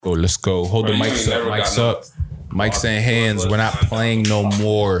go. Let's go. Hold the mics up. Mics up. Mics in hands. We're not playing no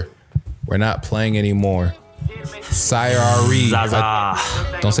more. We're not playing anymore. Sayari. Zaza.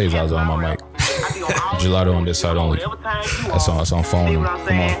 Don't say Zaza on my mic. Gelato on this side only. That's on phone.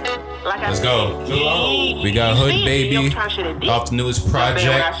 Come on. Let's go. We got Hood Baby off the newest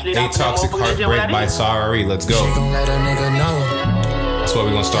project, A Toxic Heartbreak by Sayari. Let's go. That's what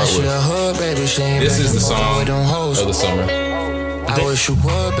we're gonna start with. This is the song of the summer. I'm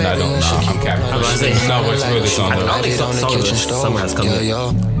capping. No, but it's really the song. I don't think the song of the summer has come in.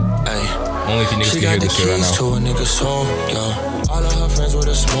 Only if you niggas can hear this shit right now. All of her friends with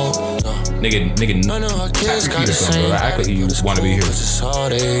a smoke. Nigga, None of her kids got the song, same. bro. Act like you want to be here. That's all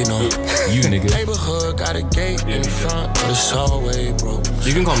they know. You nigga. Neighborhood got a gate in the front, but it's hallway, bro.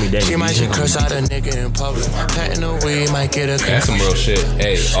 You can call me Danny. She might just curse out a nigga in public. Patting the weed might get a. That's some real shit.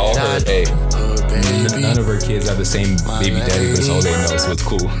 Hey, all her, hey. None of her kids have the same baby daddy, but it's all they know, so it's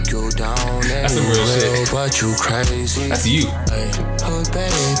cool. That's some real shit. But you crazy. That's you.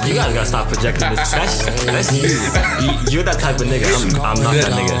 You guys gotta stop projecting this. That's you. You're that type of nigga. I'm not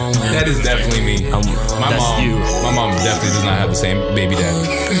that nigga. That is definitely me. That's you. My mom definitely does not have the same baby daddy.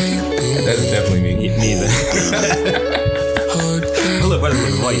 That is definitely me. Neither. Look, brother,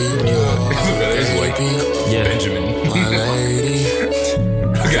 look white. Brother is white. Yeah. Benjamin.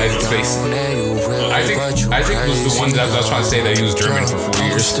 Look at his face. Isaac was the one that I was trying to say that he was German for 4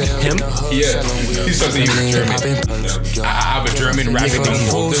 years. Him? Yeah. He started saying he was German. I have a German rapping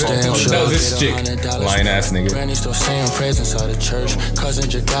folder. That was this chick. Lying ass nigga. You can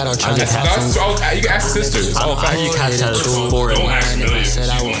ask sisters. It's all How you catch that foreign? Don't ask millions.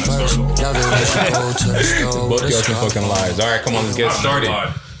 Both y'all some fucking lies. All right, come on, let's get started.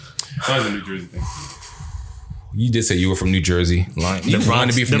 That was a New Jersey thing. You did say you were from New Jersey. You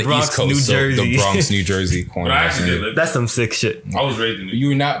wanted to be from the Bronx, East Coast, New so Jersey. the Bronx, New Jersey corner. But I actually did live. That's some sick shit. I was raised in New Jersey. You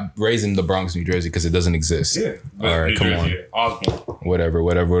were not raised in the Bronx, New Jersey, because it doesn't exist. Yeah. All right, New come Jersey, on. yeah. Osborne.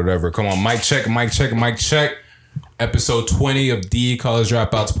 Whatever. Come on, mic check. Episode 20 of DE College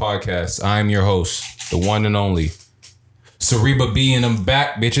Dropouts Podcast. I'm your host, the one and only Soriba B, and I'm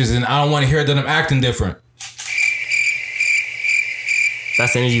back, bitches, and I don't want to hear that I'm acting different.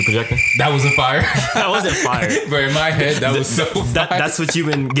 That's the energy you projecting? That wasn't fire. That wasn't fire. But in my head, that was so fire. That's what you've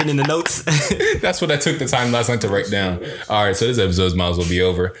been getting in the notes? That's what I took the time last night to write down. All right, so this episode might as well be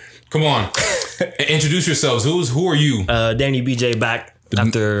over. Come on. Introduce yourselves. Who are you? Danny BJ back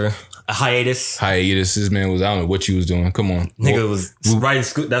after a hiatus. This man was, I don't know what you was doing. Come on. Nigga was riding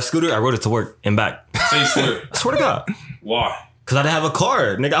that scooter. I rode it to work and back. Say you swear. I swear to God. Why? Because I didn't have a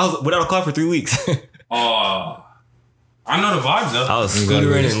car. Nigga, I was without a car for 3 weeks. I know the vibes though. I was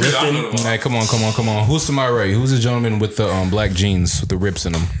scootering and lifting. Hey, come on. Who's to my right? Who's the gentleman with the black jeans with the rips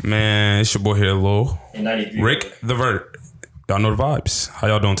in them? Man, it's your boy here, Lil. 93. Rick the Vert. Y'all know the vibes. How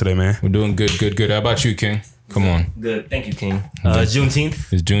y'all doing today, man? We're doing good. How about you, King? Come on. Good. Thank you, King.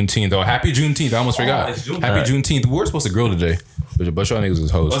 Juneteenth. It's Juneteenth. Oh, happy Juneteenth. I almost forgot. It's Juneteenth. Happy Juneteenth. We were supposed to grill today. But y'all niggas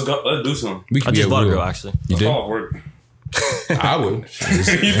was hoes. Let's go. Let's do something. I just bought a girl, actually. You did? Call it work. I would. You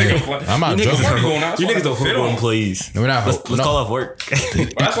think I'm out joking. You niggas don't fit on employees. We're not. Let's call off work.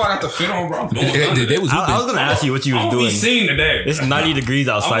 That's why I got to fit on, bro. I was I was gonna ask you what you was I'll be doing. seen today. It's 90 degrees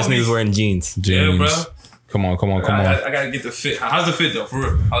outside. Niggas wearing jeans. Yeah, bro. Come on. I gotta get the fit. How's the fit though? For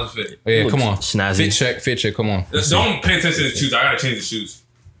real? How's the fit? Yeah, come on. Snazzy. Fit check. Come on. Don't pay attention to the shoes. I gotta change the shoes.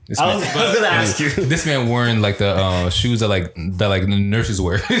 I was gonna ask you. This man wearing like the shoes that the nurses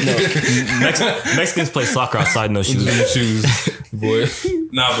wear. Mexicans play soccer outside in those shoes. Boy.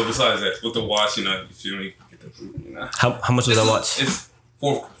 Nah, but besides that, with the watch, you feel me? Get the, How much was that watch? It's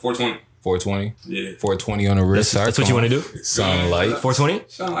 $420. 420. Yeah. 420 on the wrist. That's what you want to do? Sunlight. 420?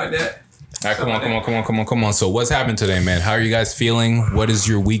 Something like that. All right, come on. So what's happened today, man? How are you guys feeling? What has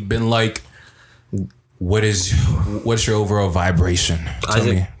your week been like? What's your overall vibration? Tell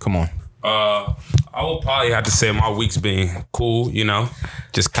me. Come on. I will probably have to say my week's been cool,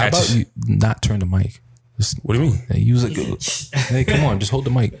 Just How catch. about you not turn the mic? What do you mean? Use it. Hey, come on, just hold the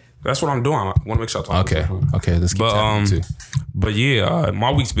mic. That's what I'm doing. I want to make sure I talk. Okay. Let's keep talking too. But yeah,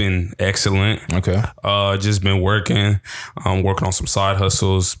 my week's been excellent. Okay. Just been working. Working on some side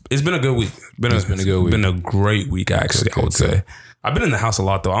hustles. It's been a good week. It's been a good week. Been a great week, actually. I would say. I've been in the house a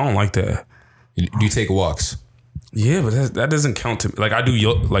lot though. I don't like that. Do you take walks? Yeah, but that doesn't count to me. Like I do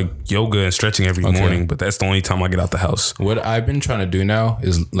yoga and stretching every morning, but that's the only time I get out the house. What I've been trying to do now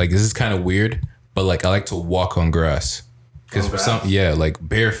is this is kind of weird, but I like to walk on grass. Because for some,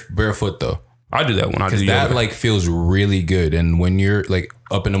 barefoot though. I do that when I do yoga. That feels really good. And when you're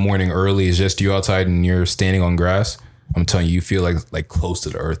up in the morning early, it's just you outside and you're standing on grass. I'm telling you, you feel like close to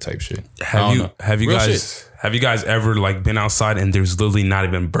the earth type shit. Have you guys ever like been outside and there's literally not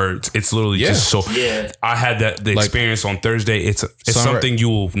even birds? It's literally just so. Yeah. I had the experience on Thursday. It's something you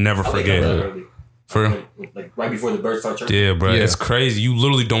will never forget. For like right before the birds start chirping. Yeah, bro, it's crazy. You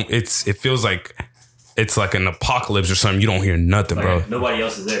literally don't. It feels like it's like an apocalypse or something. You don't hear nothing, bro. Nobody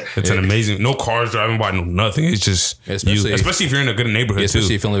else is there. It's an amazing. No cars driving by. No nothing. It's just especially if you're in a good neighborhood.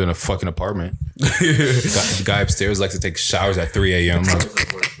 Especially if you live in a fucking apartment. The guy upstairs likes to take showers at 3 a.m.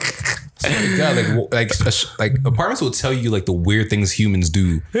 God, like apartments will tell you like the weird things humans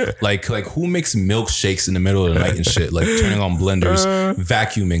do. Yeah. Like who makes milkshakes in the middle of the night and shit? Like turning on blenders,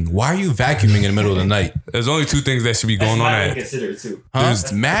 vacuuming. Why are you vacuuming in the middle of the night? There's only 2 things that should be going on. Inconsiderate too.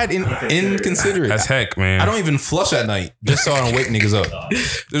 There's mad inconsiderate. That's heck, man. I don't even flush at night just so I don't wake niggas up.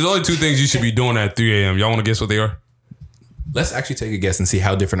 There's only 2 things you should be doing at 3 a.m. Y'all want to guess what they are? Let's actually take a guess and see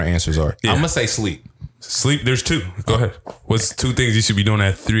how different our answers are. Yeah. I'm gonna say sleep. Sleep. There's 2. Go ahead. What's 2 things you should be doing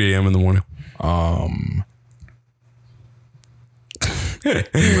at 3 a.m. in the morning?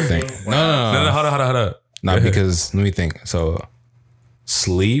 Let me think. No. Hold up. Not because let me think. So,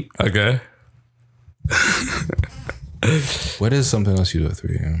 sleep. Okay. What is something else you do at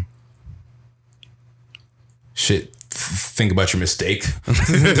 3 a.m.? Shit. Think about your mistake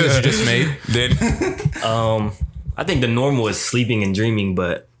that you just made. Then, I think the normal is sleeping and dreaming,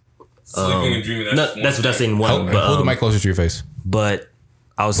 but sleeping and dreaming. That's in one. Hold the mic closer to your face. But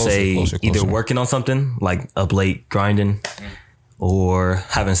I would say either working on something like up late grinding, or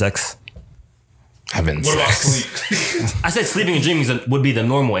having sex. What about sleep? I said sleeping and dreaming would be the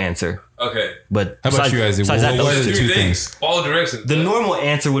normal answer. Okay. But how about you guys? What are the 2 things? Follow directions. The normal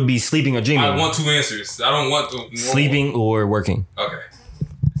answer would be sleeping or dreaming. I want 2 answers. I don't want the sleeping or working. Okay.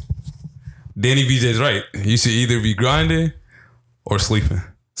 Danny BJ's right. You should either be grinding or sleeping.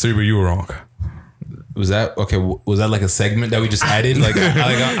 Soriba, you were wrong. Was that okay? Was that like a segment that we just added? Like,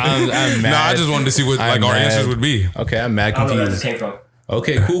 I'm mad. No, I just wanted to see what our answers would be. Okay, I'm mad confused. I don't know where this came from.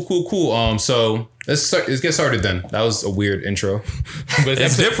 Okay, cool. So let's get started then. That was a weird intro, but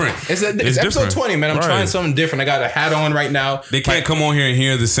it's different. It's episode different. 20, man. I'm trying something different. I got a hat on right now. They can't come on here and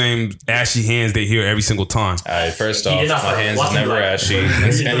hear the same ashy hands they hear every single time. All right, first off, my hands is never ashy.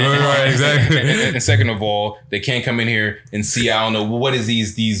 Right, exactly. And second of all, they can't come in here and see. I don't know what is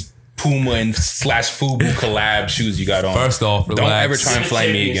these Puma and /Fubu collab shoes you got on. First off, relax. Don't ever try and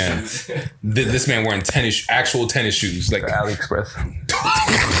flame me again. This man wearing actual tennis shoes, like AliExpress.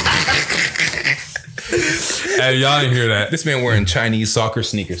 Hey, y'all didn't hear that. This man wearing Chinese soccer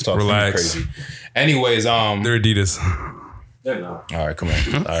sneakers. Talking crazy. Anyways, they're Adidas. They're not. All right, come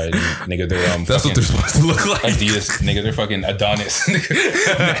on. All right, nigga, they're that's what they're supposed to look like. Adidas, nigga, they're fucking Adonis. Nasty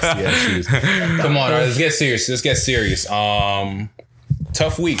ass shoes. Come on, all right, let's get serious.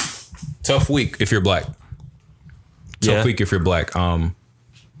 Tough week if you're black. Tough week if you're black.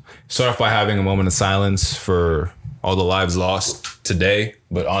 Start off by having a moment of silence for all the lives lost today.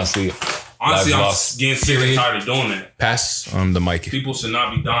 But honestly, I'm getting sick and tired of doing that. Pass the mic. People should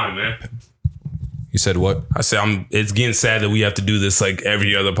not be dying, man. You said what? I said it's getting sad that we have to do this like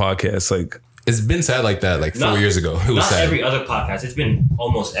every other podcast. Like it's been sad like that like 4 years ago. It was not sad. Every other podcast. It's been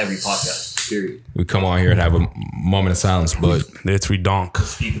almost every podcast. Period. We come on here and have a moment of silence, but it's redonk.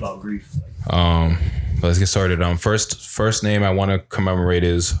 Speak about grief. Let's get started. First name I want to commemorate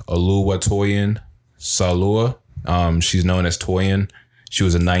is Oluwatoyin Salau. She's known as Toyin. She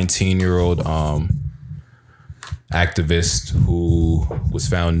was a 19-year-old activist who was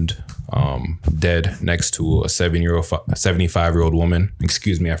found dead next to a 75-year-old woman.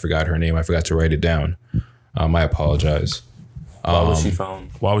 Excuse me, I forgot her name. I forgot to write it down. I apologize. Why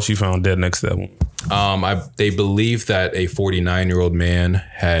was she found dead next to that woman? They believe that a 49-year-old man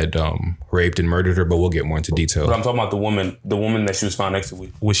had raped and murdered her, but we'll get more into detail. But I'm talking about the woman that she was found next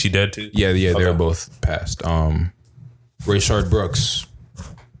to. Was she dead too? Yeah, okay. They were both passed. Rayshard Brooks,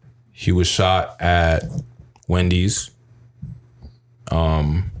 he was shot at Wendy's.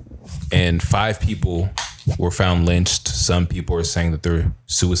 And 5 people were found lynched. Some people are saying that they're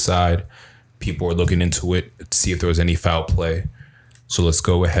suicide. People are looking into it to see if there was any foul play. So let's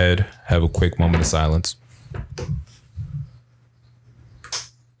go ahead, have a quick moment of silence.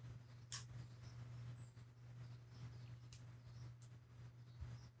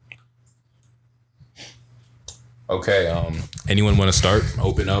 Okay, anyone want to start?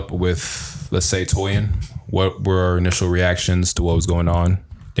 Open up with, let's say, Toyin. What were our initial reactions to what was going on?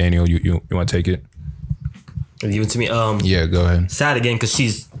 Daniel, you want to take it? Give it to me. Yeah, go ahead. Sad again because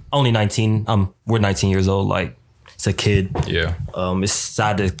she's only 19. We're 19 years old. Like, it's a kid. Yeah. It's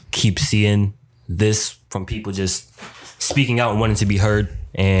sad to keep seeing this from people just speaking out and wanting to be heard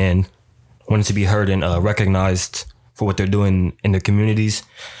and recognized for what they're doing in their communities.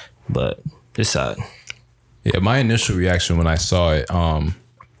 But it's sad. Yeah, my initial reaction when I saw it,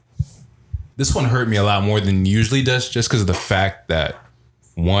 this one hurt me a lot more than usually does, just because of the fact that,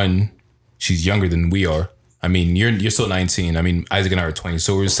 one, she's younger than we are. I mean, you're still 19. I mean, Isaac and I are 20,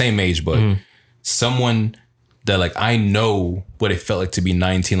 so we're the same age, but someone that, like, I know what it felt like to be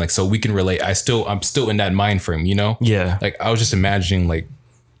 19, like, so we can relate. I'm still in that mind frame, you know? Yeah. Like, I was just imagining, like,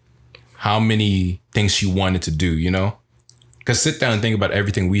 how many things she wanted to do, you know? Because sit down and think about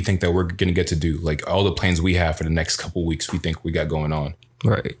everything we think that we're going to get to do. Like, all the plans we have for the next couple weeks we think we got going on.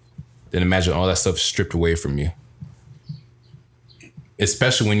 Right. Then imagine all that stuff stripped away from you.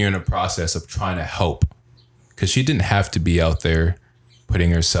 Especially when you're in a process of trying to help. Because she didn't have to be out there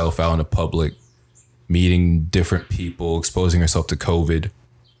putting herself out in the public, meeting different people, exposing herself to COVID,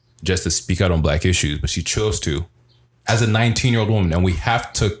 just to speak out on Black issues. But she chose to, as a 19-year-old woman. And we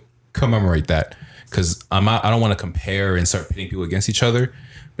have to commemorate that. Because I don't want to compare and start pitting people against each other.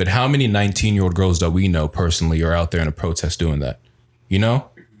 But how many 19-year-old girls that we know personally are out there in a protest doing that? You know?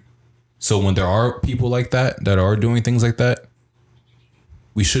 So when there are people like that are doing things like that,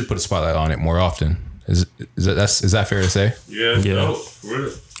 we should put a spotlight on it more often. Is that fair to say? Yeah. Yeah.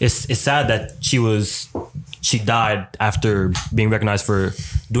 Really. It's sad that she died after being recognized for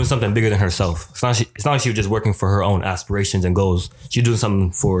doing something bigger than herself. It's not like she was just working for her own aspirations and goals. She's doing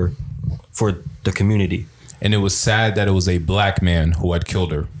something for the community. And it was sad that it was a Black man who had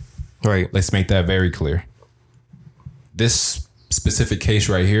killed her. Right. Let's make that very clear. This specific case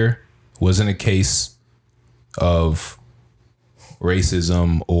right here wasn't a case of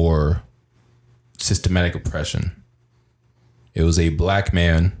racism or systematic oppression. It was a Black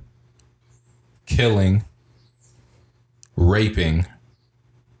man killing, raping,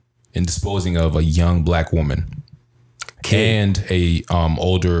 and disposing of a young Black woman. And a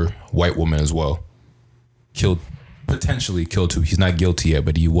older white woman as well. Potentially killed too. He's not guilty yet,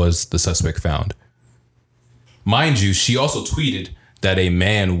 but he was the suspect found. Mind you, she also tweeted that a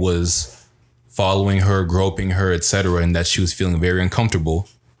man was following her, groping her, etc., and that she was feeling very uncomfortable.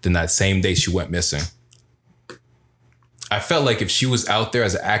 Then that same day she went missing. I felt like if she was out there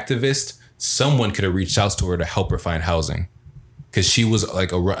as an activist, someone could have reached out to her to help her find housing. Because she was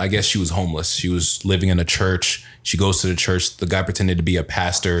like, I guess she was homeless. She was living in a church. She goes to the church. The guy pretended to be a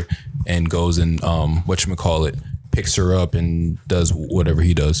pastor and goes and, picks her up and does whatever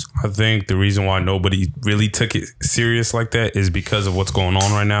he does. I think the reason why nobody really took it serious like that is because of what's going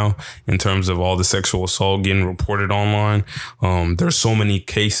on right now in terms of all the sexual assault getting reported online. There's so many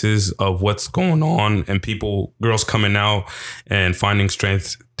cases of what's going on and girls coming out and finding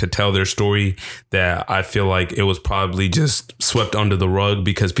strength to tell their story that I feel like it was probably just swept under the rug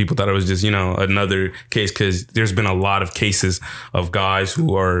because people thought it was just, another case, because there's been a lot of cases of guys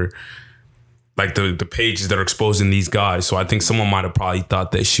who are like the pages that are exposing these guys. So I think someone might have probably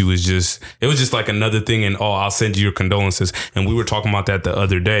thought that it was just like another thing and, I'll send you your condolences. And we were talking about that the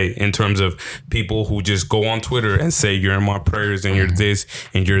other day in terms of people who just go on Twitter and say you're in my prayers and you're this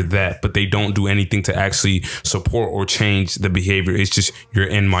and you're that, but they don't do anything to actually support or change the behavior. It's just you're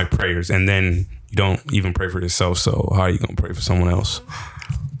in my prayers, and then you don't even pray for yourself. So how are you going to pray for someone else?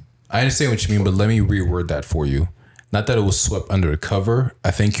 I understand what you mean, but let me reword that for you. Not that it was swept under the cover.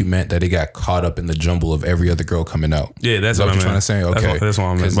 I think you meant that it got caught up in the jumble of every other girl coming out. Yeah, that's what I'm trying to say. Okay, that's what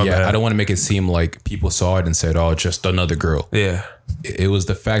I meant. Yeah, I don't want to make it seem like people saw it and said, "Oh, just another girl." Yeah, it was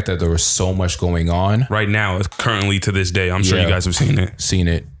the fact that there was so much going on right now. It's currently to this day. I'm sure you guys have seen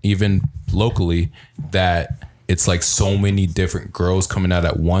it, even locally. That it's like so many different girls coming out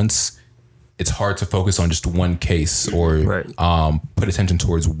at once. It's hard to focus on just one case or put attention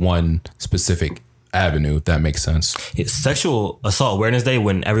towards one specific avenue, if that makes sense. It's Sexual Assault Awareness Day,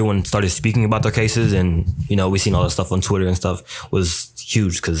 when everyone started speaking about their cases, and we seen all that stuff on Twitter and stuff, was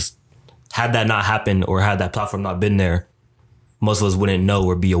huge, because had that not happened or had that platform not been there, most of us wouldn't know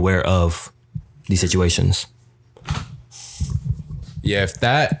or be aware of these situations. Yeah,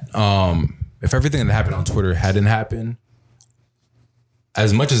 if everything that happened on Twitter hadn't happened,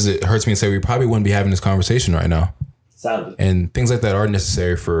 as much as it hurts me to say, we probably wouldn't be having this conversation right now. Sadly. And things like that are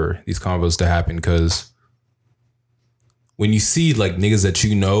necessary for these convos to happen, because when you see like niggas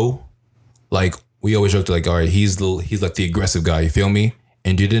that like we always joke like, all right, he's like the aggressive guy, you feel me?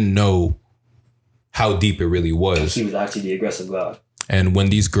 And you didn't know how deep it really was. He was actually the aggressive guy. And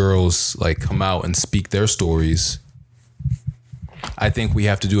when these girls like come out and speak their stories, I think we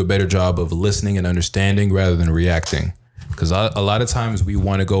have to do a better job of listening and understanding rather than reacting. Because a lot of times we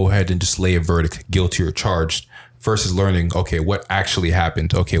want to go ahead and just lay a verdict, guilty or charged, versus learning, okay, what actually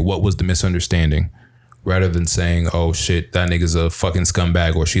happened? Okay, what was the misunderstanding? rather than saying, oh shit, that nigga's a fucking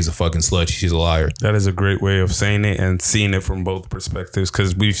scumbag or she's a fucking slut, she's a liar. That is a great way of saying it and seeing it from both perspectives,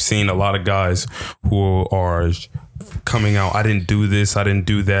 because we've seen a lot of guys who are coming out, I didn't do this, I didn't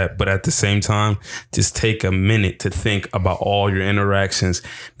do that, but at the same time, just take a minute to think about all your interactions,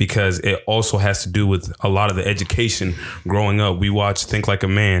 because it also has to do with a lot of the education growing up. We watch Think Like a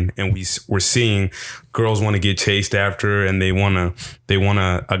Man, and we're seeing girls want to get chased after, and they want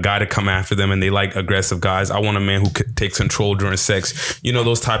a guy to come after them, and they like aggressive guys. I want a man who takes control during sex. You know,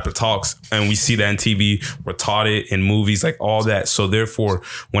 those type of talks, and we see that in TV. We're taught it in movies, like all that. So therefore,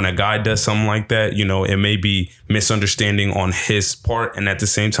 when a guy does something like that, you know, it may be misunderstanding on his part, and at the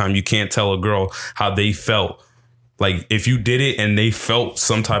same time, you can't tell a girl how they felt. Like, if you did it and they felt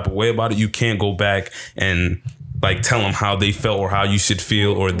some type of way about it, you can't go back and like tell them how they felt or how you should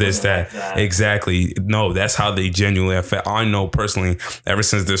feel or this, that. Exactly. No, that's how they genuinely have felt. I know personally, ever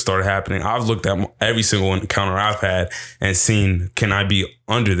since this started happening, I've looked at every single encounter I've had and seen, can I be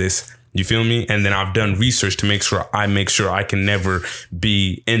under this? You feel me? And then I've done research to make sure I can never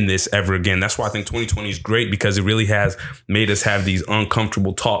be in this ever again. That's why I think 2020 is great, because it really has made us have these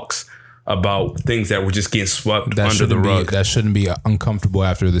uncomfortable talks about things that were just getting swept under the rug. That shouldn't be uncomfortable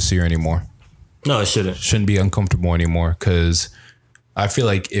after this year anymore. No, it shouldn't. Shouldn't be uncomfortable anymore, because I feel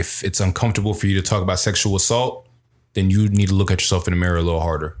like if it's uncomfortable for you to talk about sexual assault, then you need to look at yourself in the mirror a little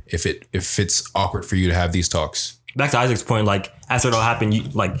harder. If it's awkward for you to have these talks. Back to Isaac's point, like after it all happened, you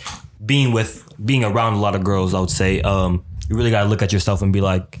like being around a lot of girls, I would say, you really gotta look at yourself and be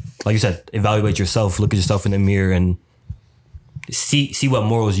like you said, evaluate yourself, look at yourself in the mirror, and see what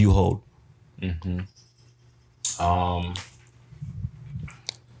morals you hold. Mm-hmm.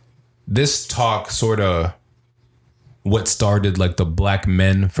 This talk sort of what started like the black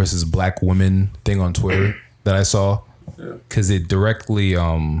men versus black women thing on Twitter that I saw, because it directly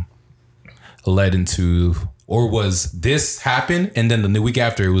led into, or was this happened, and then the week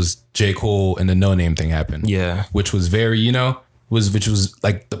after it was J. Cole and the Noname thing happened. Yeah, which was very, which was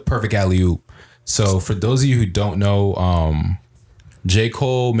like the perfect alley-oop. So for those of you who don't know, J.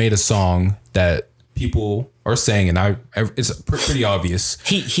 Cole made a song that people are saying, and it's pretty obvious.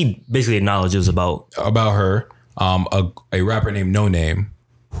 He basically acknowledges about her, a rapper named Noname,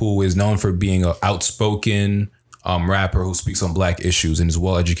 who is known for being an outspoken rapper who speaks on black issues and is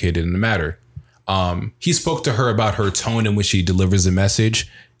well educated in the matter. He spoke to her about her tone in which she delivers a message,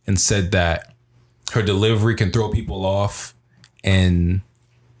 and said that her delivery can throw people off and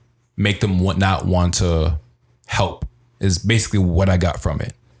make them not want to help, is basically what I got from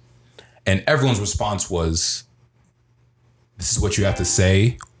it. And everyone's response was, this is what you have to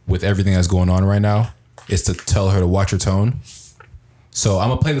say with everything that's going on right now, is to tell her to watch her tone. So I'm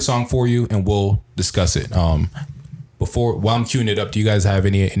gonna play the song for you and we'll discuss it. While I'm queuing it up, do you guys have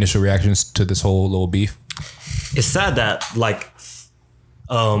any initial reactions to this whole little beef? It's sad that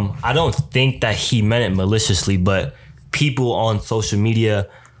I don't think that he meant it maliciously, but people on social media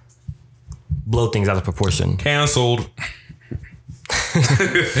blow things out of proportion. Canceled.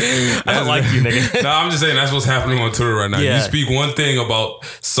 I don't like you, nigga. No, I'm just saying that's what's happening on Twitter right now. Yeah. You speak one thing about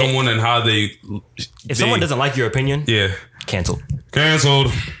someone and how if someone doesn't like your opinion, yeah, canceled.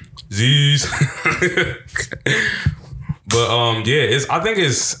 Z's. But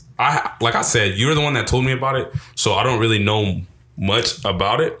like I said, you're the one that told me about it, so I don't really know much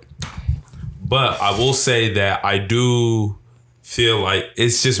about it. But I will say that I do feel like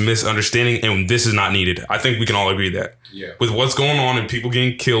it's just misunderstanding, and this is not needed. I think we can all agree that. Yeah. With what's going on and people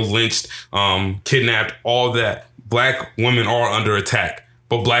getting killed, lynched, kidnapped, all that, black women are under attack,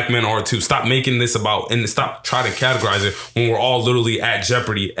 but black men are too. Stop making this about, and stop trying to categorize it when we're all literally at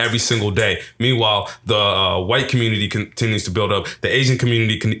jeopardy every single day. Meanwhile, the white community continues to build up. The Asian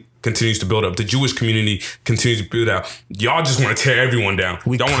community continues to build up. The Jewish community continues to build out. Y'all just want to tear everyone down.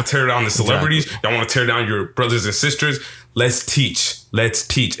 Y'all want to tear down the celebrities. Exactly. Y'all want to tear down your brothers and sisters. Let's teach.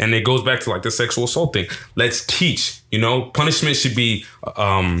 And it goes back to like the sexual assault thing. Let's teach. Punishment should be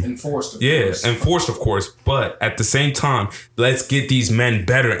enforced. Enforced, of course. But at the same time, let's get these men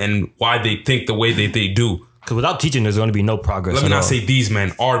better and why they think the way that they do. Because without teaching, there's going to be no progress. Let me not say these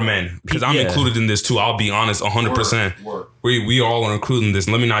men, our men, because I'm included in this too. I'll be honest, 100%. Word. We all are included in this.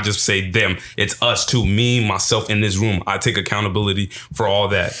 Let me not just say them. It's us too. Me, myself in this room. I take accountability for all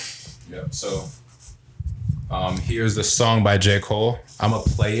that. Yeah. So here's the song by J. Cole. I'm going to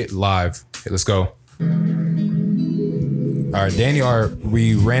play it live. Okay, let's go. All right, Danny,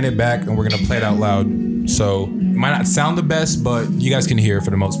 we ran it back and we're going to play it out loud. So it might not sound the best, but you guys can hear it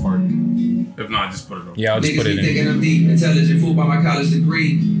for the most part. If not, just put it on. Yeah, I'll just put it in. Thinking I'm deep, intelligent, fooled by my college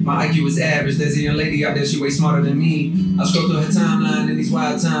degree. My IQ is average. There's a young lady out there, she way smarter than me. I scrolled through her timeline in these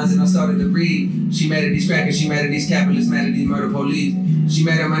wild times and I started to read. She mad at these crackers, she mad at these capitalists, mad at these murder police. She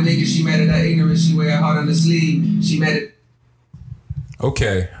mad at my niggas, she mad at her ignorance, she wear her heart on the sleeve. She mad at...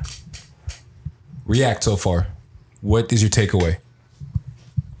 Okay. React so far. What is your takeaway?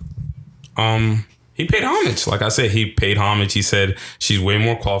 He paid homage. Like I said, he paid homage. He said she's way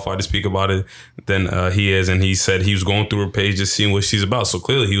more qualified to speak about it than he is. And he said he was going through her page just seeing what she's about. So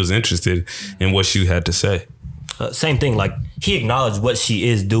clearly he was interested in what she had to say. Same thing. Like he acknowledged what she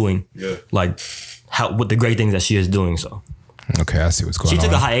is doing. Yeah. Like what the great things that she is doing. So. Okay, I see what's going on. She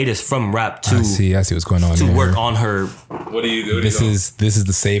took a hiatus from rap to. I see what's going on. To work on her. What do you do? This is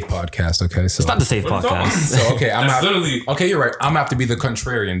the Save podcast. Okay, so it's not the Save podcast. So okay, okay, you're right. I'm gonna have to be the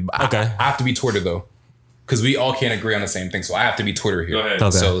contrarian. Okay, I have to be Twitter though, because we all can't agree on the same thing. So I have to be Twitter here. Go ahead.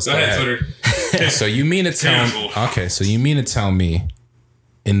 Okay. So let's go ahead. Twitter. So you mean to tell me,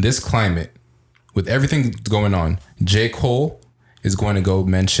 in this climate, with everything going on, J. Cole is going to go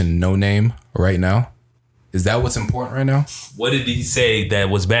mention Noname right now? Is that what's important right now? What did he say that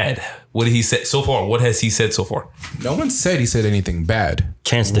was bad? What did he say so far? What has he said so far? No one said he said anything bad.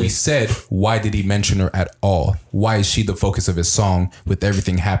 We said, why did he mention her at all? Why is she the focus of his song with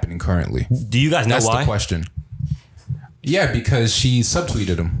everything happening currently? Do you guys know why? That's the question. Yeah, because she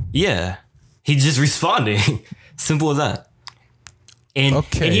subtweeted him. Yeah. He's just responding. Simple as that. And,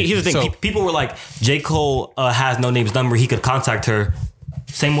 okay. And here's the thing. People were like, J. Cole has Noname's number. He could contact her.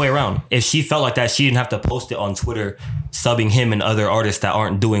 Same way around. If she felt like that, she didn't have to post it on Twitter, subbing him and other artists that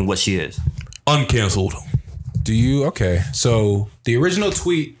aren't doing what she is. Uncanceled. Okay. So the original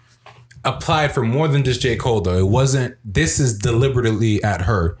tweet applied for more than just J. Cole, though. It wasn't, this is deliberately at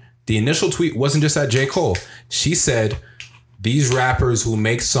her. The initial tweet wasn't just at J. Cole. She said, these rappers who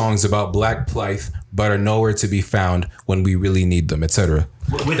make songs about black plight but are nowhere to be found when we really need them, etc.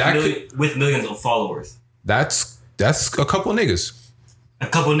 With millions of followers. That's a couple niggas. A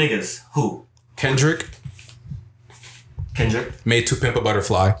couple niggas. Who? Kendrick. Made To Pimp a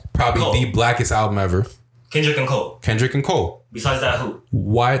Butterfly. Probably Cole. The blackest album ever. Kendrick and Cole. Besides that, who?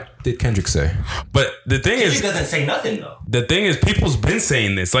 What did Kendrick say? But the thing Kendrick doesn't say nothing though. The thing is, people's been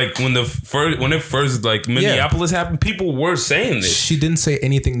saying this. Like when it first like Minneapolis happened, people were saying this. She didn't say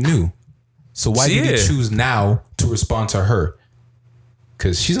anything new. So why did he choose now to respond to her?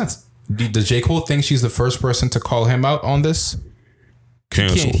 Because she's not. Does J. Cole think she's the first person to call him out on this?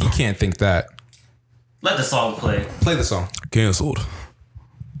 Canceled. He can't think that. Let the song play. Play the song. Canceled.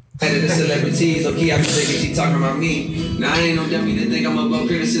 The celebrities, okay, I'm thinking she talking about me. Now I ain't no dummy to think I'm above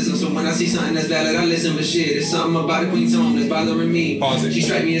criticism. So when I see something that's valid, I listen. But shit, it's something about the Queen's tone that's bothering me. Pause it. She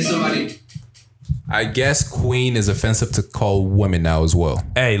strike me as somebody. I guess Queen is offensive to call women now as well.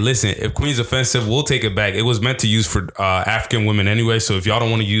 Hey, listen, if Queen's offensive, we'll take it back. It was meant to use for African women anyway. So if y'all don't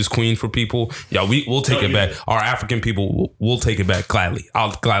want to use Queen for people, we'll take it back. Our African people, we'll take it back gladly.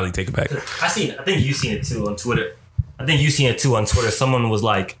 I'll gladly take it back. I think you've seen it too on Twitter. Someone was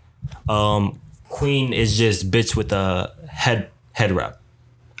like, Queen is just bitch with a head wrap.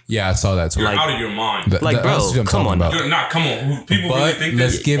 Yeah, I saw that. You're out of your mind. Bro, come on. You're not. Come on. People really think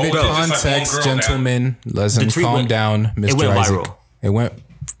let's give it context, gentlemen. Let's calm down, Mr. It went Isaac. viral. It went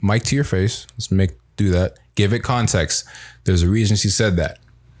mic to your face. Let's do that. Give it context. There's a reason she said that.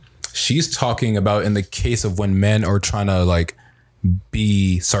 She's talking about in the case of when men are trying to like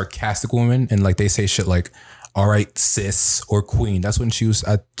be sarcastic women and like they say shit like, all right, sis or queen. That's when she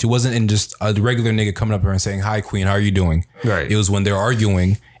wasn't in just a regular nigga coming up to her and saying, hi, queen, how are you doing? Right. It was when they're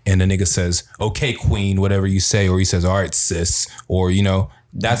arguing and the nigga says, okay, queen, whatever you say, or he says, all right, sis, or,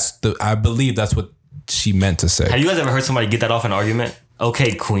 I believe that's what she meant to say. Have you guys ever heard somebody get that off an argument?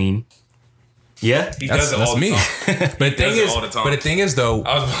 Okay, queen. Yeah? He does it all the time. But the thing is though,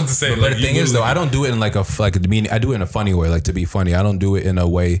 I was about to say, but the thing is though, I don't do it in like I do it in a funny way, like to be funny. I don't do it in a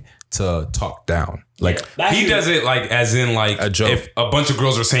way to talk down. Like he does it like as in like a joke. If a bunch of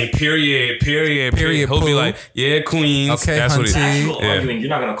girls are saying period, he'll be like, yeah, queens. Okay, that's what arguing, you're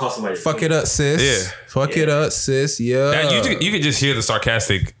not gonna call somebody. Fuck it up, sis. Yeah. Fuck it up, sis. Yeah. You can just hear the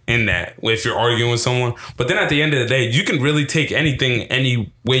sarcastic in that if you're arguing with someone. But then at the end of the day, you can really take anything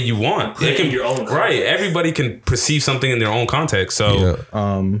any way you want. Put it in your own context. Right. Everybody can perceive something in their own context. So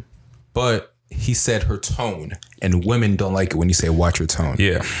but he said her tone, and women don't like it when you say watch your tone.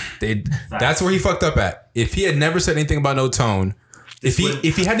 Yeah. That's where he fucked up at. If he had never said anything about no tone, if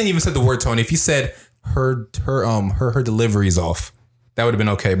he hadn't even said the word tone, if he said her delivery's off, that would have been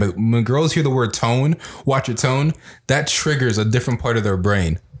okay. But when girls hear the word tone, watch your tone, that triggers a different part of their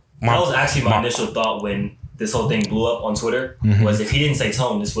brain. That was actually my initial thought when this whole thing blew up on Twitter was if he didn't say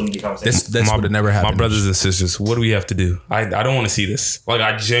tone, this wouldn't be a conversation. This would have never happened. My brothers and sisters, what do we have to do? I don't want to see this. Like,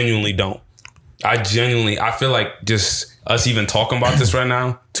 I genuinely don't. I feel like just us even talking about this right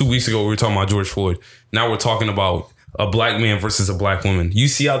now. 2 weeks ago, we were talking about George Floyd. Now we're talking about a black man versus a black woman. You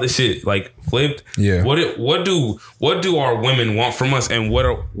see how this shit like flipped? Yeah. What do our women want from us, and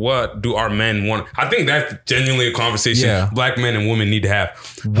what do our men want? I think that's genuinely a conversation black men and women need to have.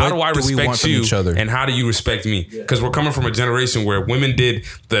 How do I respect you, and how do you respect me? Because we're coming from a generation where women did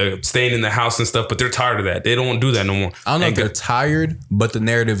the staying in the house and stuff, but they're tired of that. They don't want to do that no more. I don't know if they're tired, but the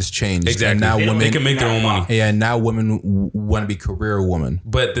narrative has changed. Exactly. And now they can make their own money. Yeah, and now women want to be career women.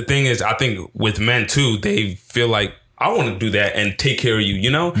 But the thing is, I think with men too, they feel like, I want to do that and take care of you, you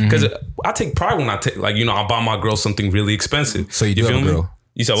know? Because I take pride when I take, like, you know, I buy my girl something really expensive. So you do have a girl?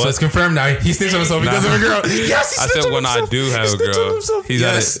 You said what? So it's confirmed now. He snitched on himself. He doesn't have a girl. Yes, I said when I do have a girl.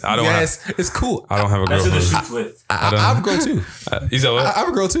 Yes, I don't have. It's cool. I don't have a girl. I have a girl too. You said what? I have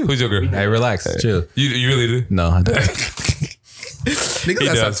a girl too. Who's your girl? Hey, relax. Chill. You really do? No, I don't. Niggas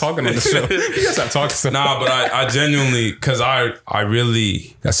gotta stop talking on the show. You gotta stop talking. Nah, but I genuinely, because I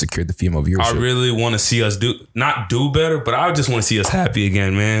really gotta secure the female viewership. I really want to see us not do better, but I just want to see us happy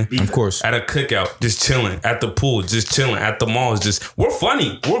again, man. Of course. At a cookout, just chilling. At the pool, just chilling. At the malls, just we're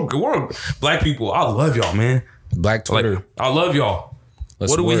funny. We're black people. I love y'all, man. Black Twitter. Like, I love y'all.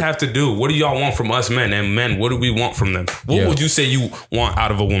 What do we have to do? What do y'all want from us men? And men, what do we want from them? What would you say you want out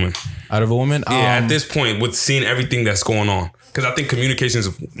of a woman? Out of a woman? Yeah, at this point, with seeing everything that's going on. Because I think communication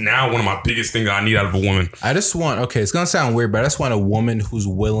is now one of my biggest things I need out of a woman. I just want, it's going to sound weird, but I just want a woman who's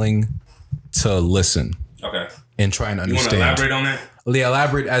willing to listen. Okay. And try and understand. You want to elaborate on that? Yeah,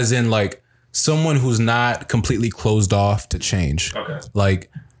 elaborate as in like someone who's not completely closed off to change. Okay.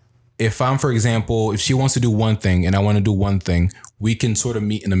 Like if I'm, for example, if she wants to do one thing and I want to do one thing, we can sort of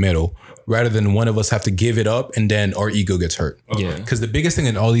meet in the middle rather than one of us have to give it up and then our ego gets hurt. Okay. Yeah. Because the biggest thing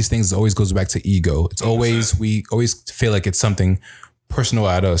in all these things always goes back to ego. It's always, we always feel like it's something personal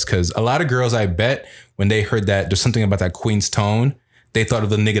at us. Because a lot of girls, I bet, when they heard that there's something about that queen's tone, they thought of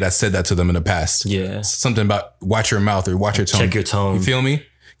the nigga that said that to them in the past. Yeah. Something about watch your mouth or watch your tone. Check your tone. You feel me?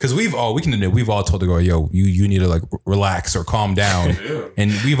 Because we've all told the girl, yo, you need to like relax or calm down.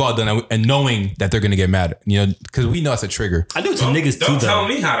 And we've all done it, and knowing that they're going to get mad, you know, because we know it's a trigger. I do it to niggas too, though. Don't tell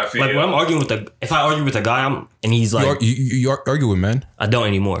me how to feel. Like when I'm arguing if I argue with a guy, and he's like... You argue with men? I don't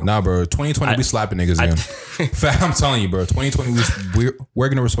anymore. Nah, bro. 2020, we slapping niggas again. I'm telling you, bro. 2020, we're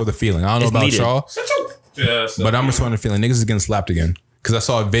going to restore the feeling. I don't know about y'all, but I'm restoring the feeling. Niggas is getting slapped again. Because I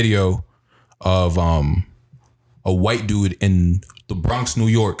saw a video of a white dude in the Bronx, New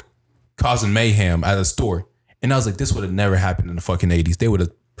York, causing mayhem at a store. And I was like, this would have never happened in the fucking 80s. They would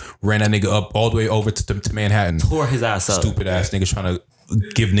have ran that nigga up all the way over to Manhattan. Tore his ass up. Stupid ass nigga trying to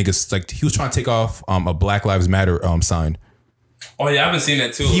give niggas, like, he was trying to take off a Black Lives Matter sign. Oh yeah, I've been seeing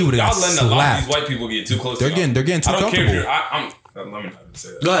that too. He would have Y'all letting a lot of these white people get too close. They're getting too comfortable. I don't care if let me not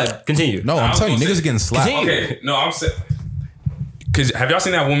say that. Go ahead, continue. No, I'm telling you, niggas are getting slapped. Okay, no, I'm saying, because have y'all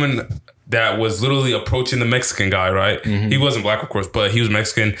seen that woman that was literally approaching the Mexican guy, right? Mm-hmm. He wasn't black, of course, but he was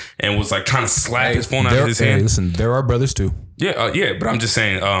Mexican and was like trying to slap his phone out of his hand. Listen, there are brothers too. Yeah, but I'm just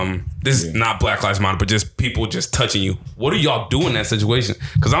saying, this is not Black Lives Matter, but just people just touching you. What are y'all doing in that situation?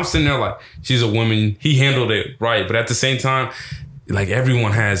 Because I'm sitting there like, she's a woman. He handled it right, but at the same time, like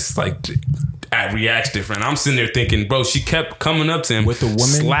everyone has like reacts different. I'm sitting there thinking, bro, she kept coming up to him with the woman,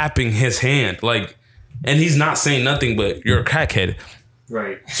 slapping his hand, like, and he's not saying nothing, but you're a crackhead.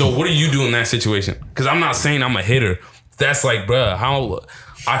 Right. So what do you do in that situation? Because I'm not saying I'm a hitter. That's like, bruh, how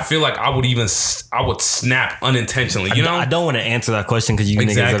I feel like I would snap unintentionally. You know, I don't want to answer that question because you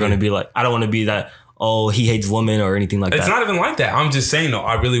niggas are going to be like, I don't want to be that. Oh, he hates women or anything like that. It's not even like that. I'm just saying though.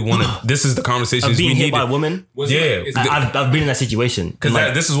 I really want to. This is the conversation. Being hit by women. Yeah, I've been in that situation. Because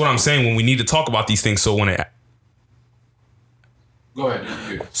this is what I'm saying. When we need to talk about these things, so when it. Go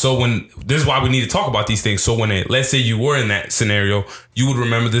ahead. So this is why we need to talk about these things. So when let's say you were in that scenario, you would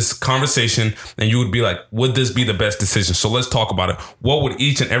remember this conversation and you would be like, would this be the best decision? So let's talk about it. What would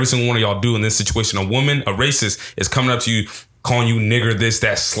each and every single one of y'all do in this situation? A woman, a racist, is coming up to you, calling you nigger, this,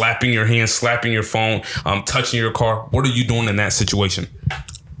 that, slapping your hand, slapping your phone, touching your car. What are you doing in that situation?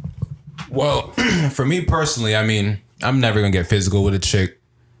 Well, for me personally, I mean, I'm never gonna get physical with a chick.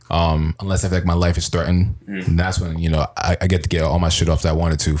 Unless I feel like my life is threatened. And that's when, you know, I get to get all my shit off that I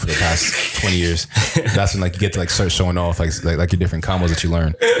wanted to for the past 20 years. That's when like you get to like start showing off like your different combos that you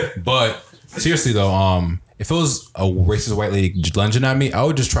learn. But seriously though, if it was a racist white lady lunging at me, I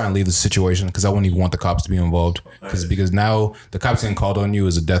would just try and leave the situation because I wouldn't even want the cops to be involved. Because now the cops getting called on you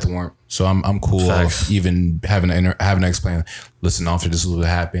is a death warrant. So I'm cool off even having to explain. Listen, officer, this is what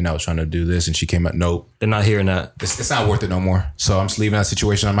happened. I was trying to do this, and she came out. Nope, they're not hearing that. It's not worth it no more. So I'm just leaving that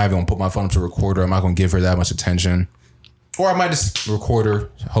situation. I'm not even gonna put my phone up to record her. I'm not gonna give her that much attention. Or I might just record her,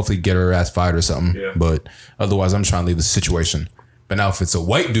 hopefully get her ass fired or something. Yeah. But otherwise, I'm trying to leave the situation. But now if it's a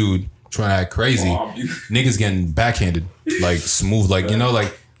white dude trying to act crazy, niggas getting backhanded, like smooth, like, you know,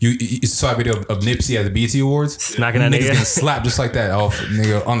 like you saw a video of Nipsey at the BET Awards. Smacking that niggas nigga. getting slapped just like that off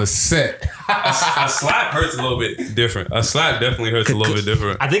nigga on the set. A slap hurts a little bit different. A slap definitely hurts a little bit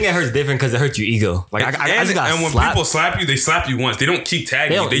different. I think it hurts different because it hurts your ego. Like I just got and when slapped. people slap you, they slap you once. They don't keep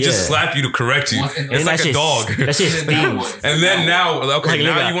tagging you. They just slap you to correct you. It's like a dog. That shit stings. And then now, okay,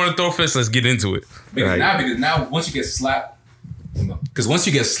 now you want to throw fists. Let's get into it. Because now once you get slapped. Because once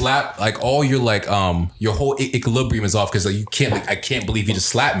you get slapped, like all your like your whole equilibrium is off. Because like you can't, like, I can't believe you just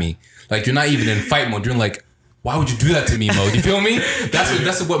slapped me. Like you're not even in fight mode. You're in like, why would you do that to me mode? You feel me?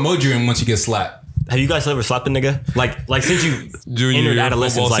 That's what mode you're in once you get slapped. Have you guys ever slapped a nigga? Like since you entered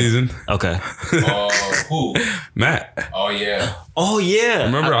adolescence, like season. Okay. Who? Matt. Oh yeah. Oh yeah.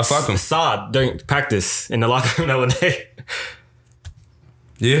 Remember I slapped him. Saw during practice in the locker room that one day.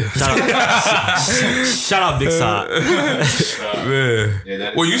 Yeah. Shout out Big Saw.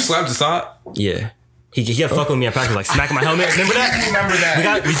 Well, you slapped the side? Yeah. He kept fucking with me at practice, like smacking my helmet. Remember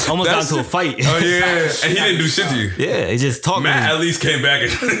that? We almost got into a fight. Oh yeah, and he didn't do shit to you. Yeah, he just talked. Matt at least came back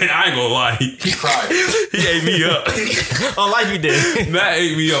and I ain't gonna lie, he cried. He ate me up. On life he did. Matt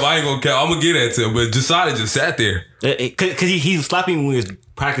ate me up. I ain't gonna count. I'm gonna get at him, but Josiah just sat there. Cause he was slapping me when we was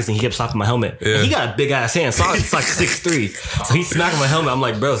practicing. He kept slapping my helmet. Yeah. And he got a big ass hand, so it's like 6'3". So he's smacking my helmet. I'm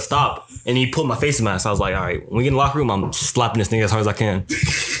like, bro, stop. And he pulled my face mask. So I was like, all right, when we get in the locker room, I'm slapping this nigga as hard as I can.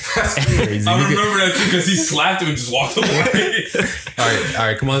 That's crazy. I remember that too because he slapped him and just walked away. All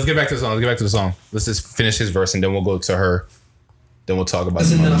right, come on, let's get back to the song. Let's just finish his verse and then we'll go to her. Then we'll talk about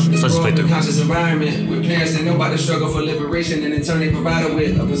it. Let's just play through. Conscious environment with parents that know about the struggle for liberation, and in turn they provide her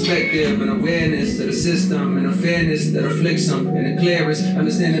with a perspective and awareness to the system and a fairness that afflicts them, and the clearest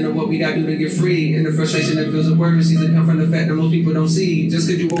understanding of what we gotta do to get free, and the frustration that feels a worry sees it come from the fact that most people don't see. Just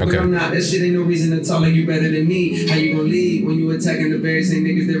cause you woke up not, that shit ain't no reason to talk like you better than me. How you gonna lead when you attacking the very same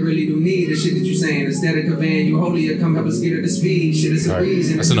niggas that really do need the shit that you saying? Instead of conveying you holier, come help us get at the speed. Shit is a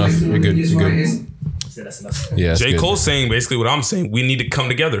reason. That's enough. You're good. Yeah, that's enough. Yeah, J. Cole's saying basically what I'm saying. We need to come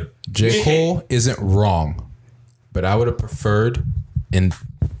together. J. Cole isn't wrong, but I would have preferred in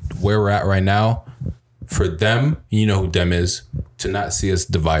where we're at right now for them, you know who them is, to not see us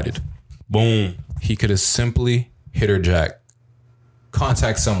divided. Boom. He could have simply hit her jack.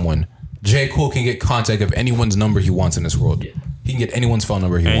 Contact someone. J. Cole can get contact of anyone's number he wants in this world. Yeah. He can get anyone's phone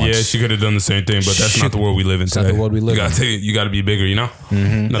number he wants. Yeah, she could have done the same thing, but that's not the world we live in today. Not the world we live in. You gotta be bigger, you know?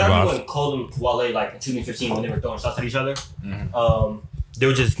 Mm-hmm. Everyone called him Wale like in 2015 when they were throwing shots at each other. Mm-hmm. There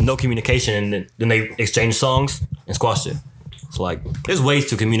was just no communication, and then they exchanged songs and squashed it. So like, there's ways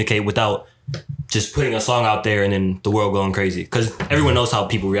to communicate without just putting a song out there and then the world going crazy. Because everyone knows how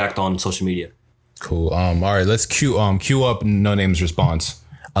people react on social media. Cool. All right, let's cue up Noname's response.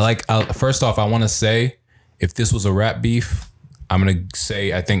 First off, I want to say, if this was a rap beef, I'm going to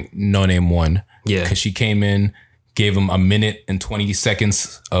say I think Noname won. Yeah. Because she came in, gave him a minute and 20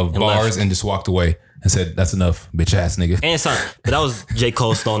 seconds of bars left. And just walked away and said, that's enough, bitch ass nigga. And son, but that was J.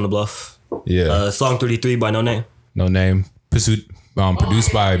 Cole Stone the Bluff. Yeah. Song 33 by Noname. Noname. Produced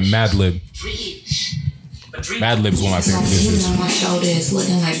by Madlib. Madlib's one of my favorite producers. On my shoulders,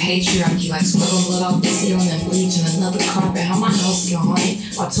 looking like patriarchy, like squirrel blood off the ceiling and bleach in another carpet. How my house get haunted?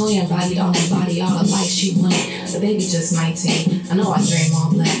 Oluwatoyin body don't embody all the life she wanted. The baby just 19. I know I dream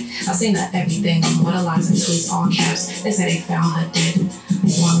all black. I seen that everything on mortalizing tweets, all caps. They say they found her dead.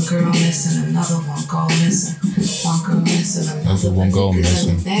 One girl missing, another one go missing. One girl missing, another one go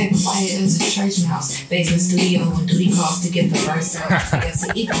missing. Bag quiet as a church mouse. Basement studio and duty calls to get the verse out. I guess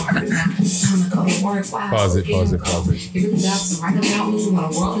he ego hurt now. Time to go to work. Wow. Pause it. You really got to write about me when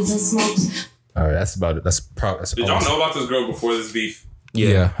the world is in smokes. All right, that's about it. Did y'all know about this girl before this beef?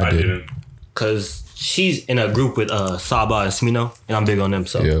 Yeah, I didn't. Cause she's in a group with Saba and Smino, and I'm big on them,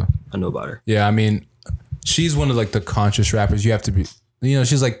 so yeah. I know about her. Yeah, I mean, she's one of like the conscious rappers. You have to be, you know,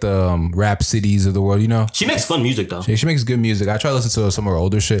 she's like the rap cities of the world. You know, she makes fun music though. She makes good music. I try to listen to some of her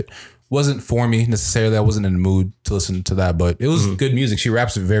older shit. Wasn't for me necessarily. I wasn't in the mood to listen to that, but it was good music. She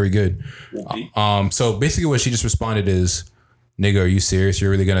raps very good. So basically what she just responded is, nigga, are you serious?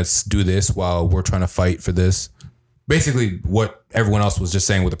 You're really gonna do this while we're trying to fight for this? Basically what everyone else was just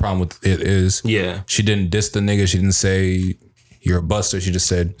saying what the problem with it is. Yeah. She didn't diss the nigga. She didn't say you're a buster. She just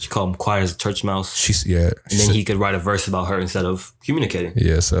said she called him quiet as a church mouse. And then he could write a verse about her instead of communicating.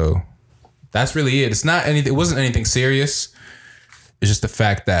 Yeah, so that's really it. It's not anything. It wasn't anything serious. It's just the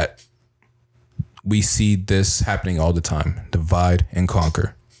fact that we see this happening all the time. Divide and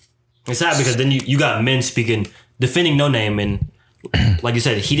conquer. It's sad because then you got men speaking, defending Noname, and like you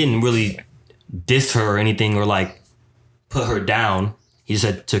said, he didn't really diss her or anything or like put her down. He just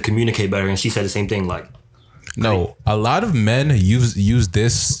said to communicate better, and she said the same thing. Like, no, a lot of men use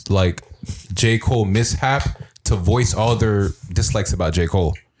this like J. Cole mishap to voice all their dislikes about J.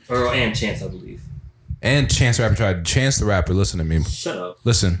 Cole. And Chance, I believe. And Chance the Rapper tried. Chance the Rapper, listen to me. Shut up.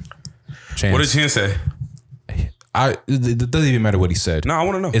 Listen. Chance. What did Chance say? It doesn't even matter what he said. No, I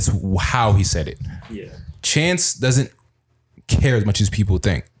want to know. It's how he said it. Yeah. Chance doesn't care as much as people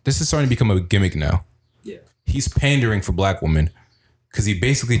think. This is starting to become a gimmick now. Yeah. He's pandering for black women because he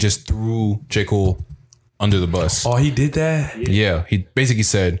basically just threw J. Cole under the bus. Oh, he did that? Yeah. He basically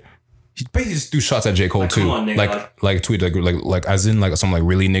said, he basically just threw shots at J. Cole too. Come on, nigga, like tweet like as in like something like,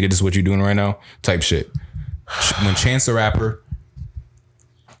 really nigga, this is what you doing right now type shit. When Chance the Rapper,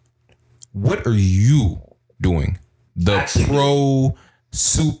 what are you doing? The pro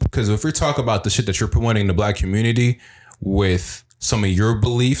soup, because if we talk about the shit that you're promoting in the black community with some of your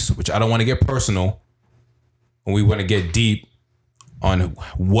beliefs, which I don't want to get personal, and we want to get deep on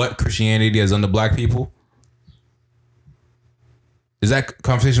what Christianity has done to black people. Is that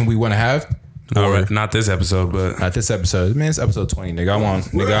conversation we want to have? No, not this episode, but not this episode. Man, it's episode 20, nigga. I'm on.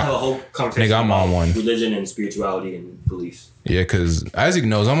 Nigga, I'm on one. Religion and spirituality and beliefs. Yeah, because Isaac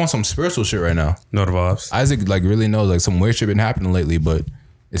knows I'm on some spiritual shit right now. Know the vibes. Isaac like really knows like some weird shit been happening lately, but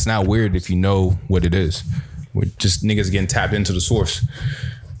it's not weird if you know what it is. We're just niggas getting tapped into the source.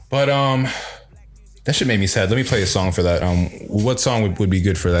 But that shit made me sad. Let me play a song for that. What song would be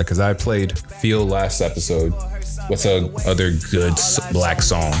good for that? Because I played Feel last episode. What's a other good black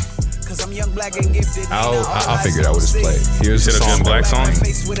song? I'll figure it out what it's played. Here's the song. Black song.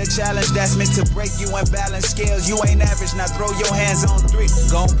 Faced with a challenge that's meant to break you and balance scales. You ain't average. Now throw your hands on 3.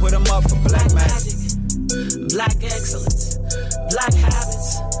 Gon' put them up for black magic, black excellence, black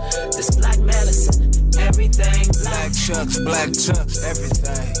habits. This black medicine. Everything black chucks,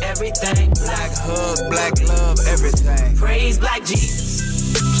 everything. Everything black hug, black love, everything. Praise black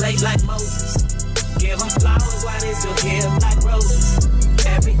Jesus, play black Moses. Give them flowers while they still give black roses.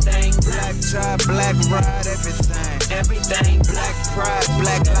 Everything black tie, black ride, everything. Everything black pride,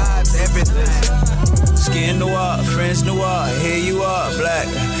 black lives, everything. Skin noir, friends noir, here you are, black.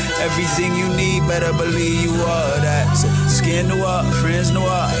 Everything you need, better believe you are that. Skin noir, friends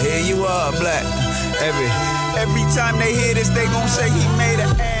noir, here you are, black. Every time they hear this, they gon' say he made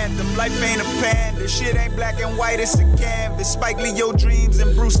an anthem. Life ain't a panda, shit ain't black and white, it's a canvas. Spike Lee your dreams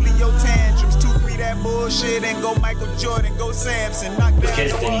and Bruce Lee your tantrums. 2-3 that bullshit and go Michael Jordan, go Samson. Knock down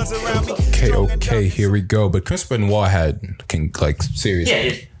the walls around me. Okay, here we go. But Chris Benoit had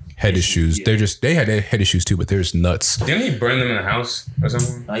serious head issues. They had head issues too, but they're just nuts. Didn't he burn them in the house or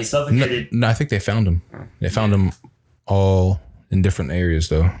something? He suffocated. No, I think they found him. They found him all in different areas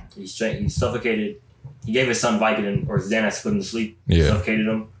though. He suffocated. He gave his son Vicodin or Xanax to put him to sleep. Yeah. Suffocated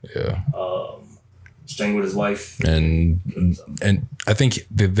him. Yeah. Strangled his wife. And I think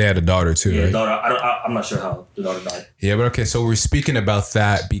they had a daughter too, right? Daughter. I'm not sure how the daughter died. Yeah, but okay. So we're speaking about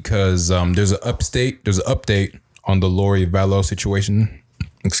that because there's an update on the Lori Vallow situation.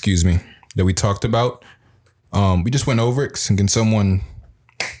 Excuse me, that we talked about. We just went over it. Can someone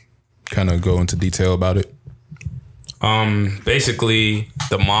kind of go into detail about it? Basically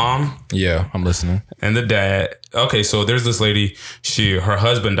the mom. Yeah, I'm listening. And the dad. Okay, so there's this lady. Her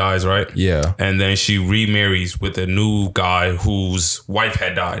husband dies, right? Yeah. And then she remarries with a new guy whose wife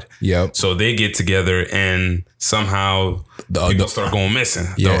had died. Yep. So they get together and somehow people start going missing.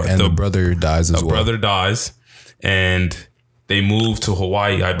 Yeah, the brother dies as well. The brother dies, and they move to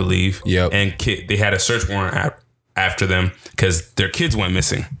Hawaii, I believe. Yep. And they had a search warrant after them because their kids went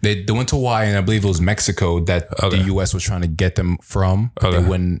missing. They went to Hawaii, and I believe it was Mexico that the U.S. was trying to get them from. Okay. They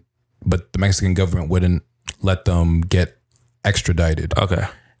wouldn't, but the Mexican government wouldn't let them get extradited. Okay.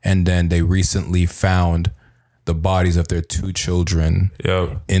 And then they recently found the bodies of their 2 children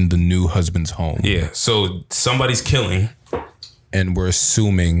in the new husband's home. Yeah. So somebody's killing. And we're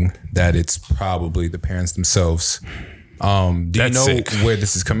assuming that it's probably the parents themselves. Do you know where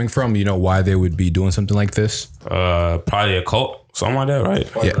this is coming from? Do you know why they would be doing something like this? Probably a cult. Something like that,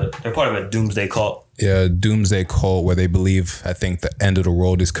 right? They're part of a doomsday cult. Yeah, doomsday cult where they believe, I think, the end of the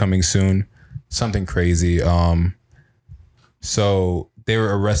world is coming soon. Something crazy. So they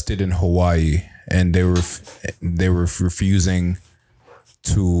were arrested in Hawaii, and they were refusing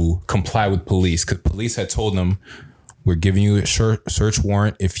to comply with police because police had told them, We're giving you a search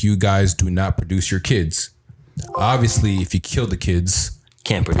warrant if you guys do not produce your kids. Obviously, if you kill the kids,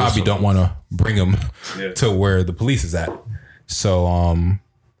 can't produce probably them. don't want to bring them to where the police is at. So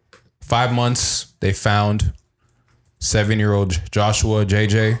 5 months, they found 7-year-old Joshua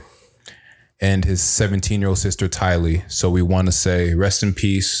JJ and his 17-year-old sister Tylee. So we want to say rest in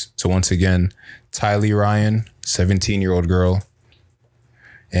peace to, once again, Tylee Ryan, 17-year-old girl,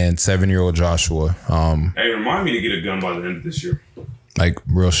 and 7-year-old Joshua. Hey, remind me to get a gun by the end of this year. Like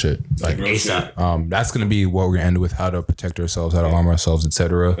real shit. Like ASAP. That's gonna be what we're gonna end with: how to protect ourselves, how to arm ourselves,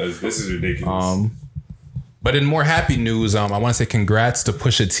 etc. This is ridiculous. But in more happy news, I want to say congrats to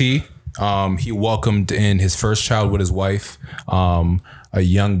Pusha T. He welcomed in his first child with his wife, a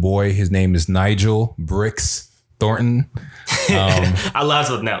young boy. His name is Nigel Bricks Thornton. I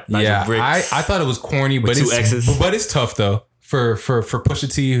laughed with now. Yeah, I thought it was corny, but it's tough though. For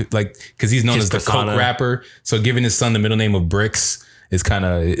Pusha T, like, because he's known as the coke rapper, so giving his son the middle name of Bricks is kind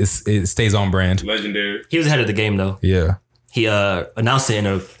of it stays on brand. Legendary. He was ahead of the game though. Yeah, he announced it in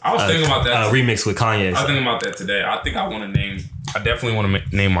a I was thinking about that remix with Kanye. I was thinking about that today. I think I definitely want to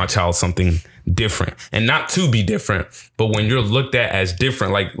name my child something different, and not to be different, but when you're looked at as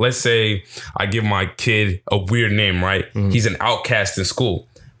different. Like, let's say I give my kid a weird name, right? Mm-hmm. He's an outcast in school.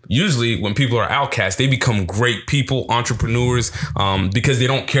 Usually when people are outcasts, they become great people, entrepreneurs, because they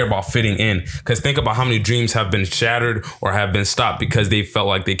don't care about fitting in. Because think about how many dreams have been shattered or have been stopped because they felt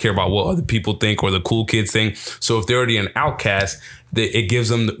like they care about what other people think or the cool kids think. So if they're already an outcast, it gives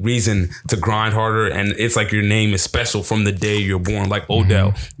them the reason to grind harder. And it's like your name is special from the day you're born, like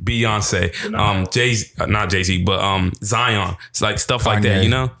Odell, Beyonce, Jay-Z, not Jay-Z, but Zion. It's like stuff like that, you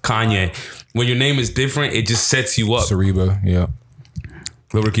know? Kanye. When your name is different, it just sets you up. Soriba, yeah.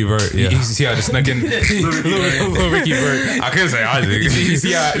 Lil Ricky Vert, yeah. You see how I just snuck in? Lil Ricky Vert. I couldn't say Isaac. You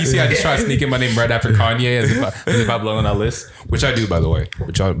see how I just tried to sneak in my name right after Kanye as if I belong on that list, which I do, by the way.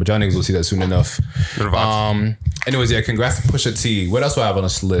 But y'all niggas will see that soon enough. Anyways, yeah, congrats to Pusha T. What else do I have on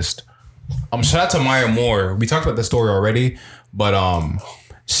this list? Shout out to Maya Moore. We talked about the story already, but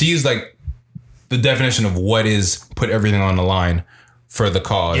she's like the definition of what is put everything on the line for the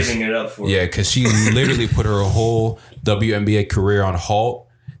cause. Giving it up for Yeah, because she literally put her whole WNBA career on halt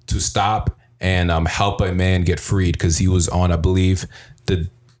to stop and help a man get freed because he was on, I believe, the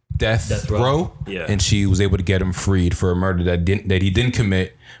death row. Yeah. And she was able to get him freed for a murder that he didn't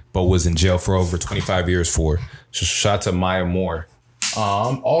commit, but was in jail for over 25 years for. So shout out to Maya Moore.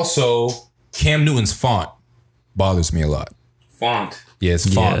 Also, Cam Newton's font bothers me a lot. Font? Yeah,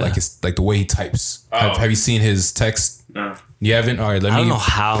 it's font. Yeah. Like it's like the way he types. Oh. Have you seen his text? No. You haven't? All right, I don't know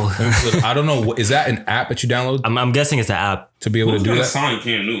how. I don't know. Is that an app that you download? I'm guessing it's an app. To be able to do that? Who's gonna sign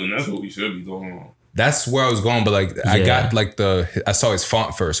Cam Newton? That's what we should be talking about. That's where I was going, but like I got like I saw his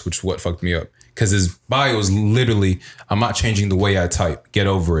font first, which is what fucked me up. Because his bio was literally, I'm not changing the way I type. Get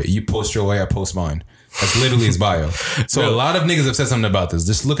over it. You post your way, I post mine. That's literally his bio. So a lot of niggas have said something about this.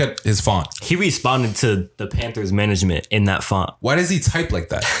 Just look at his font. He responded to the Panthers management in that font. Why does he type like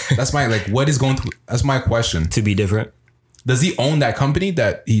that? That's my what is going through? That's my question. To be different. Does he own that company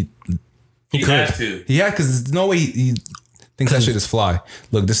that he has to? Yeah, because there's no way he thinks that shit is fly.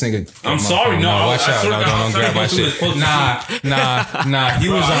 Look, this nigga. I'm sorry, no. Watch out. Don't grab my shit. Nah. He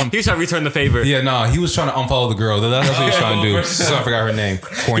was he was trying to return the favor. Yeah, he was trying to unfollow the girl. That's what he was trying to do. So I forgot her name.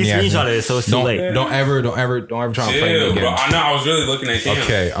 Corny. He screenshotted it, so it's too late. Don't ever try to play me again. Bro, I know. I was really looking at him.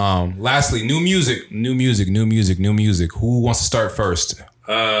 Okay. Lastly, new music. Who wants to start first?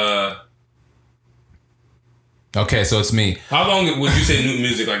 Okay, so it's me. How long would you say new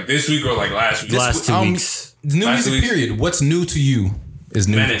music? Like this week or like last week? Last 2 weeks. New music, period. What's new to you is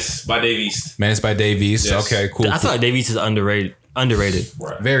new. Menace by Dave East. Yes. Okay, cool. I feel like Dave East is underrated.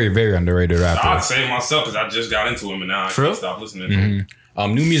 Right. Very, very underrated rapper. I'd say myself because I just got into him and now I can't stop listening to him.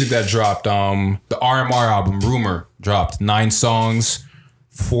 New music that dropped. The RMR album, Rumor, dropped 9 songs,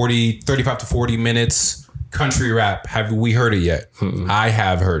 35 to 40 minutes. Country rap. Have we heard it yet? I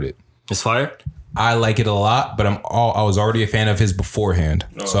have heard it. It's fire? I like it a lot, but I was already a fan of his beforehand,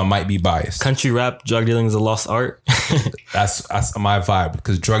 so I might be biased. Country rap, drug dealing is a lost art. That's my vibe,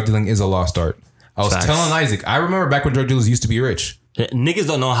 because drug dealing is a lost art. I was telling Isaac, I remember back when drug dealers used to be rich. Niggas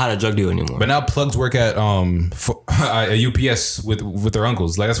don't know how to drug deal anymore. But now plugs work at UPS with their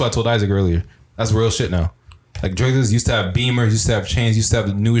uncles. Like that's what I told Isaac earlier. That's real shit now. Like drug dealers used to have Beamers, used to have chains, used to have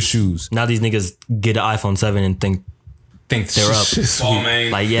the newest shoes. Now these niggas get an iPhone 7 and think they're up.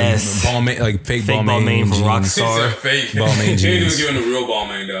 Balmain. Like, yes. Balmain, like fake Balmain from Rockstar. Fake Balmain jeans. He ain't even giving the real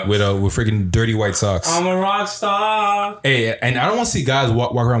Balmain though. With freaking dirty white socks. I'm a rock star. Hey, and I don't want to see guys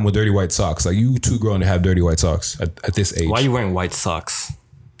walk around with dirty white socks. Like you too grown to have dirty white socks at this age. Why are you wearing white socks?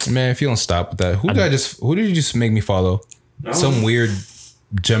 Man, if you don't stop with that, who did you just make me follow? No. Some weird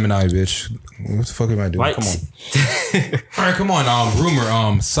Gemini bitch. What the fuck am I doing? Right. Come on. All right, come on. Rumor.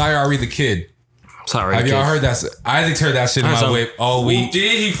 Sayari the Kid. Sorry, have y'all heard that? Isaac's heard that shit in my whip all week. Who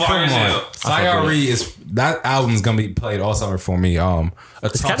did he fire himself? Sayari is that album's gonna be played all summer for me.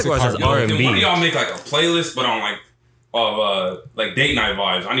 It's categorized as R&B. One of y'all make like a playlist, but on like date night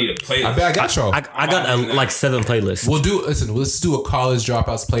vibes. I need a playlist. I bet I got y'all. I got like 7 playlists. Let's do a college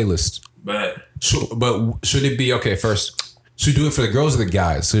dropouts playlist. But should it be okay? First, should we do it for the girls or the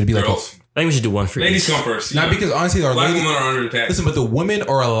guys? So it'd be girls. I think we should do one for you. Ladies come first. Not because honestly, our black women are under attack. Listen, but the women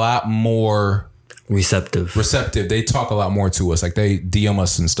are a lot more receptive. They talk a lot more to us. Like they DM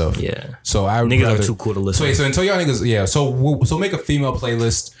us and stuff. Yeah. So niggas are too cool to listen. So until y'all niggas, yeah. So make a female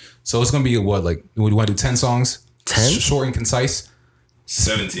playlist. So it's gonna be what, like, we want to do 10 songs? 10? Short and concise.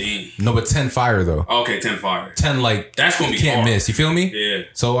 17. No, but 10 fire though. Okay, 10 fire. 10 like that's gonna be can't hard. Miss. You feel me? Yeah.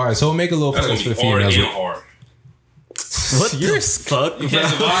 So all right. So we'll make a little playlist for the females. That's hard. What the fuck?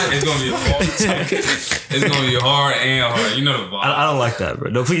 It's gonna be hard. It's gonna be hard and hard. You know the vibe. I don't like that,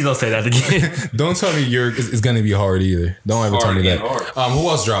 bro. No, please don't say that again. Don't tell me it's gonna be hard either. Don't ever tell me that. Who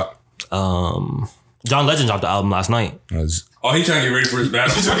else dropped? John Legend dropped the album last night. Oh, he trying to get ready for his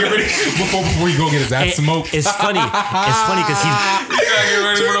battle. He's trying to get ready before you go get his ass smoked. It's funny. It's funny because he's trying to get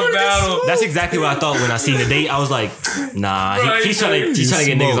ready for the battle. That's exactly what I thought when I seen the date. I was like, nah, he's trying to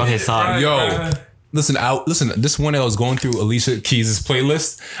get niggas on his side. Yo, listen. This one I was going through Alicia Keys'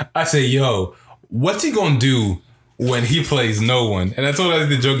 playlist. I say, yo, what's he gonna do when he plays No One? And I told her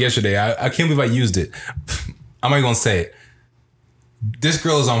the joke yesterday. I can't believe I used it. I'm not gonna say it. This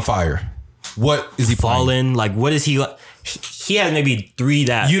girl is on fire. What is he falling? Like, what is he? He has maybe 3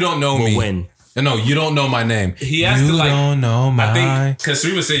 that you don't know me. Win. No, you don't know my name. He has to like. You don't know my. I think because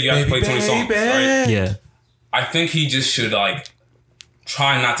Soriba said you have to play 20 songs, right? Yeah. I think he just should like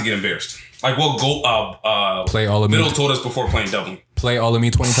try not to get embarrassed. Like what play all of Middle me. told us before playing Dublin. Play all of me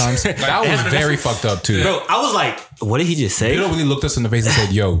 20 times. That was very fucked up too. Bro, I was like, what did he just say? You really looked us in the face and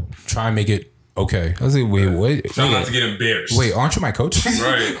said, "Yo, try and make it okay." I was like, wait. Try not to get embarrassed. Wait, aren't you my coach?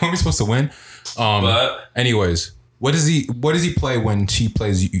 Right. Aren't we supposed to win? But anyways, what does he play when she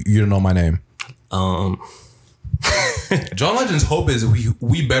plays You Don't Know My Name? John Legend's hope is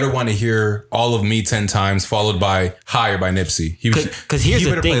we better want to hear All of Me 10 times followed by Higher by Nipsey. Because here's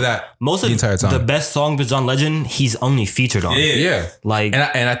the thing, most of the entire time, the best songs with John Legend, he's only featured on. Yeah. Like,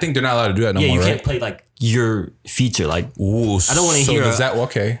 and I think they're not allowed to do that no more. Yeah, you can't play like your feature. Like, ooh, I don't want to hear. Is that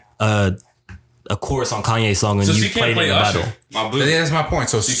okay? A chorus on Kanye's song and you play it in the battle. That's my point.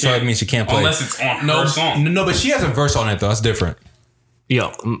 So that means she can't play. Unless it's on her song. No, but she has a verse on it though. That's different.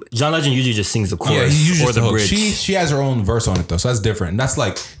 Yo, John Legend usually just sings the chorus or the bridge. She has her own verse on it though, so that's different. And that's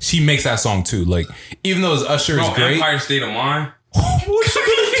like she makes that song too. Like even though Usher is great. Empire State of Mind. What you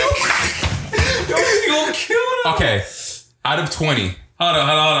gonna kill him? Okay, out of 20. Hold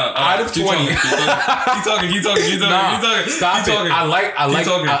on. Out of 20. Keep talking. Stop it. I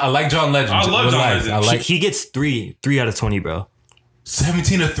like John Legend. I love John Legend. He gets 3 out of 20, bro.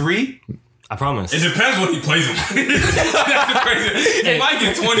 17 to 3? I promise. It depends what he plays him. That's crazy. It might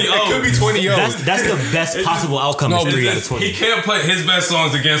get 20-0. It could be 20-0. That's the best possible outcome is 3 out of 20. He can't play his best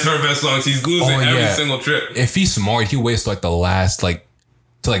songs against her best songs. He's losing every single trip. If he's smart, he waits like the last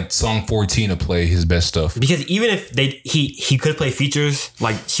to song 14 to play his best stuff. Because even if he could play features,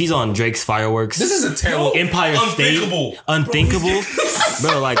 like she's on Drake's Fireworks. This is a terrible Empire State. Unthinkable.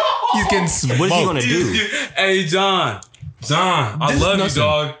 Bro, like he's getting smoked. What is he gonna do? Hey John, I love you,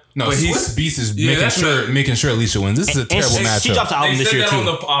 dog. No, but Swiss Beats is making sure Alicia wins. This is a terrible matchup. She dropped the album this year too.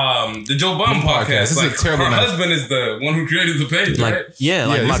 On the Joe Budden podcast. This is a terrible matchup. Her husband is the one who created the page, right? Yeah,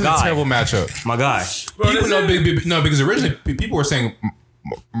 my guy. This is a terrible matchup. My guy. People know because originally people were saying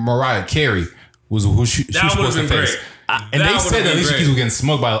Mariah Carey was who she was supposed to face. And they said that Alicia Keys was getting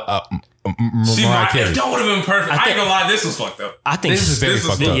smoked by Mariah Carey. That would have been perfect. I ain't gonna lie, this was fucked up. I think this is very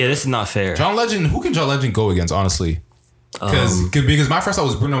fucked up. Yeah, this is not fair. John Legend, who can John Legend go against, honestly? Because my first thought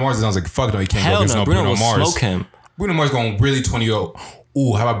was Bruno Mars, and I was like, fuck no, he can't go against Bruno Mars. Smoke him. Bruno Mars going really 20-0.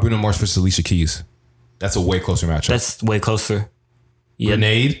 Ooh, how about Bruno Mars versus Alicia Keys? That's a way closer matchup. That's way closer. Yeah.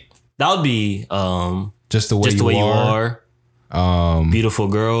 Grenade? That would be Just the Way You Are. Beautiful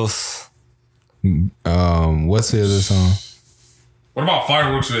Girls. What's the other song? What about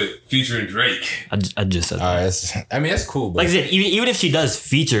Fireworks with featuring Drake? I just said that. I mean, that's cool. But like I said, even if she does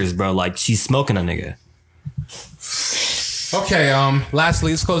features, bro, like she's smoking a nigga. Okay,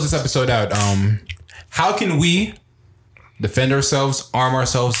 lastly, let's close this episode out. How can we defend ourselves, arm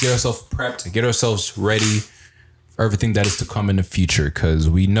ourselves, get ourselves prepped, get ourselves ready for everything that is to come in the future? Because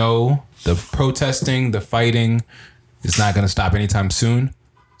we know the protesting, the fighting is not going to stop anytime soon.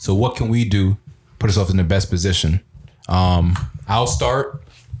 So what can we do? Put ourselves in the best position. I'll start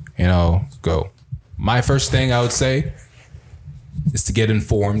and I'll go. My first thing I would say is to get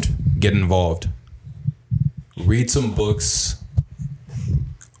informed, get involved. Read some books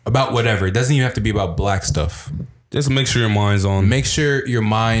about whatever. It doesn't even have to be about black stuff. Just make sure your mind's on. Make sure your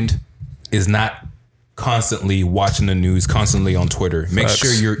mind is not constantly watching the news, constantly on Twitter. Make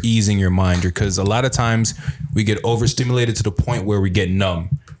sure you're easing your mind, because a lot of times we get overstimulated to the point where we get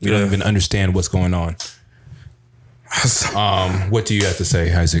numb. We don't even understand what's going on. What do you have to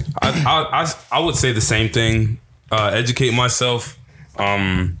say, Isaac? I would say the same thing. Educate myself.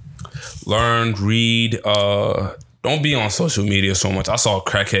 Learn, read. Don't be on social media so much. I saw a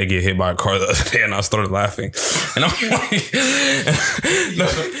crackhead get hit by a car the other day and I started laughing. And I'm like...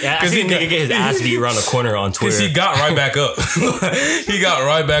 I seen a nigga get his ass beat around the corner on Twitter. Because he got right back up. He got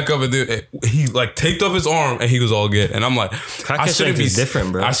right back up and he like taped up his arm and he was all good. And I'm like, I shouldn't be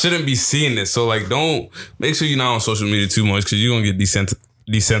different, bro. I shouldn't be seeing this. So like, don't... Make sure you're not on social media too much because you're going to get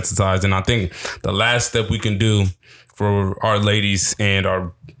desensitized. And I think the last step we can do for our ladies and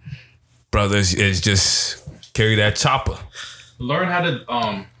our brothers is just... carry that chopper. Learn how to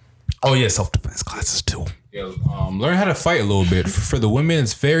self-defense classes too. Yeah, learn how to fight a little bit. For the women,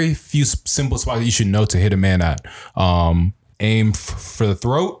 it's very few simple spots that you should know to hit a man at. Aim for the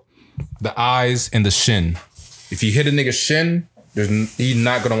throat, the eyes, and the shin. If you hit a nigga's shin, he's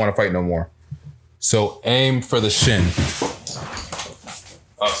not gonna want to fight no more. So aim for the shin.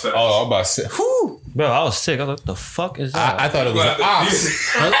 I'm about to say. Whew. Bro, I was sick. I was like, what the fuck is that? I thought it was an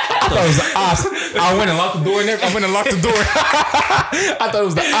ops. I thought it was the ops. I went and locked the door in there. I thought it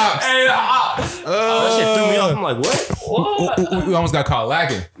was the ops. Hey, the ops. That shit threw me off. I'm like, what? We almost got caught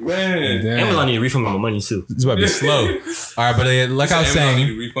lacking. Man. Amazon need to refund my money too. It's about to be slow. All right, but like I was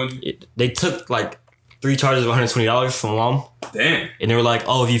saying, they took like 3 charges of $120 from mom. Damn. And they were like,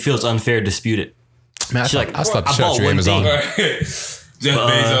 oh, if you feel it's unfair, dispute it. Man, I slapped the shit out your Amazon. Jeff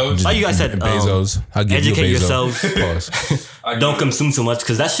Bezos. Like you guys said, Bezos. Educate yourselves. Don't consume too much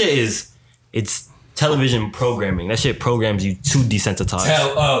because that shit it's television programming. That shit programs you to desensitize.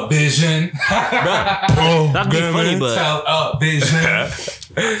 Television. Not to be funny, but television.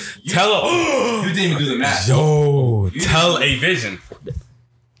 You didn't even do the math. Yo, television.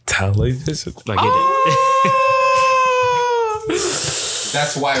 Television. Like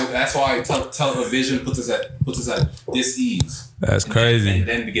That's why television puts us at dis-ease. That's crazy. And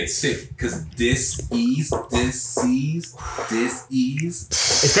then we get sick because dis-ease. It's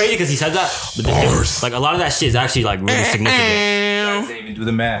crazy because he said that, but like a lot of that shit is actually like really significant. They didn't even do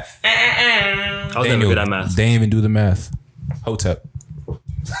the math. I was never good at math. They didn't even do the math. Hotep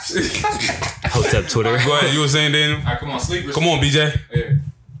Twitter. Go ahead. You were saying, Daniel? All right, come on, sleepers. Come on, BJ. Yeah.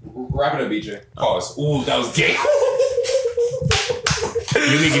 Wrap it up, BJ. Pause. Ooh, that was gay.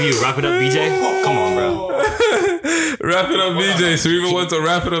 You mean give you a wrap it up, BJ? Come on, bro. Wrap it up, BJ. Soriba wants to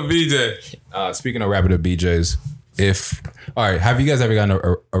wrap it up, BJ. Speaking of wrap it up, BJs, have you guys ever gotten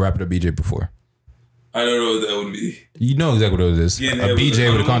a wrap it up BJ before? I don't know what that would be. You know exactly what it is. Yeah, a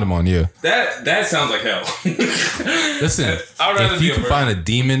BJ with a condom on, yeah. That sounds like hell. Listen, if you can find a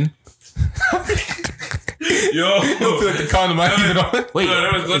demon... Yo. feel like the condom might even on. Wait,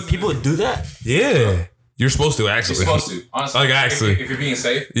 people do that? Yeah. You're supposed to, actually. You're supposed to. Honestly. Like, actually. If you're being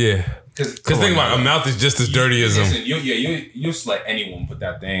safe. Yeah. Because think about it, a mouth is just as dirty as them. You just let anyone put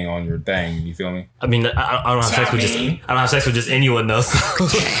that thing on your thing. You feel me? I mean, I don't have sex with just anyone though.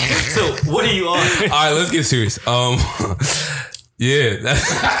 So what are you on? All right, let's get serious. Yeah.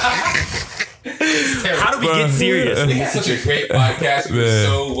 How do we get serious? It's such a great podcast. You're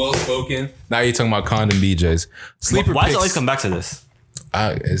so well spoken. Now you're talking about condom BJs. Sleeper Why does picks. it always come back to this?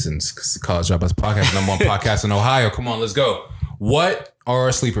 It's in College Dropouts Podcast, number 1 podcast in Ohio. Come on, let's go. What are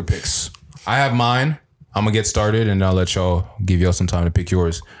our sleeper picks? I have mine. I'm gonna get started, and I'll let y'all give y'all some time to pick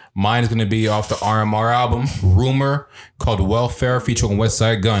yours. Mine is gonna be off the RMR album, Rumor, called Welfare, featuring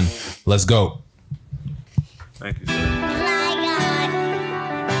Westside Gunn. Let's go. Thank you, sir.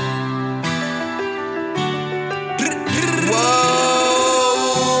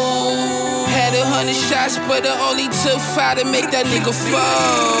 Whoa, had 100 shots, but it only took 5 to make that nigga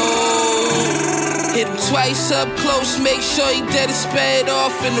fall. Hit him twice up close, make sure he dead and sped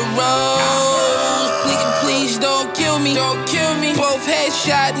off in the road. Nigga, please don't kill me. Both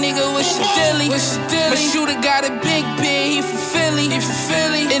headshot, nigga, what's your dilly? My shooter got a big beard, he from Philly.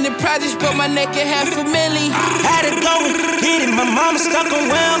 In the projects, but my neck at $500,000. Had it going, hit it, my mama stuck on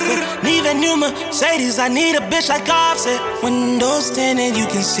welfare. Leave a new Mercedes, I need a bitch like Offset. Windows tinted, you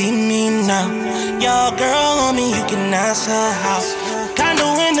can see me now. Your girl on me, you can ask her house. Condo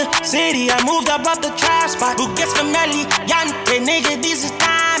in the city, I moved up off the trap spot. Who gets from Melly? Yante, nigga, this is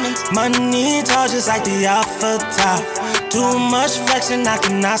time. diamonds. Money tall just like the alpha top. Too much flexing, I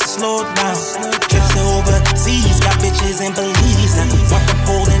cannot slow down. Trips overseas, got bitches in Belize now. Want the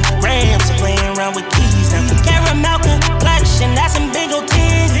golden grams, playing around with keys now. Caramel complexion, that's some big old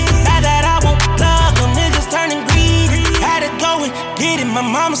titties. Now that I won't plug them, niggas turning greedy. Had to go and get it, my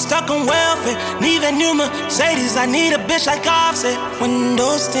mama stuck on welfare. Need a new Mercedes, I need a bitch like Offset.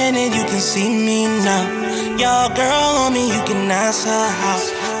 Windows tinted, you can see me now. Your girl on me, you can ask her how.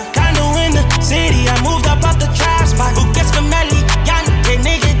 Condo in the city, I moved up off the trap spot. Who gets familiar? Young,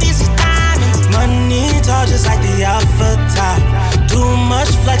 nigga, this is diamonds. Money tall just like the alpha top. Too much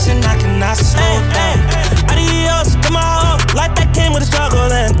flexing, I cannot slow down. Adios, come on, life that came with a struggle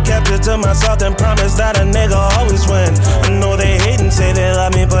and kept it to myself and promised that a nigga always win. I know they hate and say they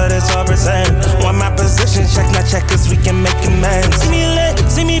love me, but it's all pretend. Want my position, check, not check, cause we can make amends. See me lit,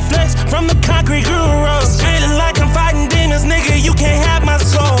 see me flex from the concrete groove roads. Feeling like I'm fighting demons, nigga, you can't have my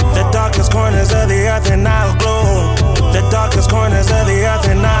soul. The darkest corners of the earth and I'll glow. The darkest corners of the earth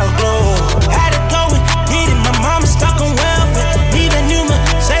and I'll glow. Had to go and get it, my mama stuck on welfare. Need a new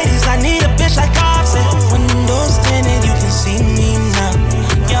Mercedes, I need a bitch like Offset. Windows tinted, you can see me now.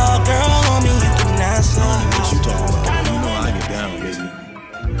 Your girl on me, you can ask her. What you talking about? You know I get down,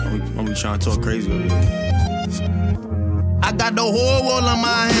 baby. I'm trying to talk crazy over here. I got the whole world on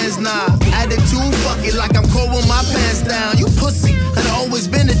my hands now. Attitude, fuck it, like I'm cold with my pants down. You pussy, and I always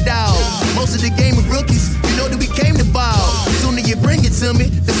been a dog. Most of the game of rookies, you know that we came to ball. Sooner you bring it to me,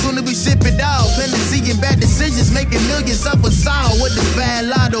 the sooner we ship it out. Fantasy and bad decisions, making millions up a sound. With this bad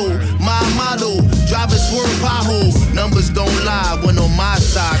lotto, my motto. Drivers swerve potholes, numbers don't lie when on my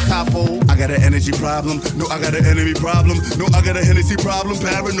side, capo. I got an energy problem, no, I got an enemy problem. No, I got a Hennessy problem,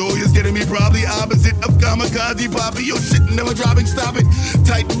 paranoia's getting me probably opposite of kamikaze poppy. Yo, shit, never dropping, stop it.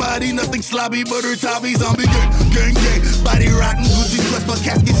 Tight body, nothing sloppy, butter toppy, zombie gang, body rotten, Gucci dress for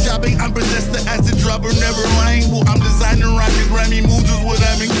casket shopping. I'm possessed, the acid dropper, never lying. Well, I'm designing rhyming, Grammy moves is what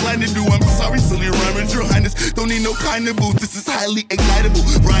I'm inclined to do. I'm sorry, silly rhyming, your highness, don't need no kind of boost. This is highly excitable,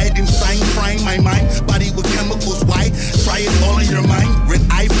 riot inside, frying my mind, body with chemicals, why? Try it all in your mind, red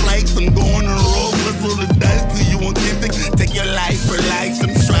eye flags, I'm going on a roll, let's roll the dice till you won't get it. Take your life for life,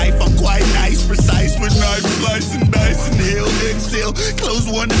 some strife, I'm quite nice, precise with knife, slice and dice, inhale, exhale, close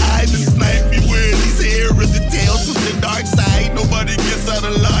one eye, then snipe me where these hair is the tail, to the dark side, nobody gets out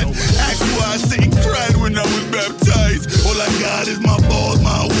of line. Ask why I sing, cried when I was baptized. All I got is my balls,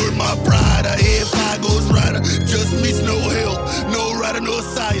 my word, my pride. I hear fire goes rider, just meets no help, no rider, no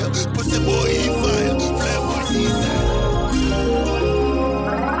sire. Pussy boy, he fire, Flatbush, he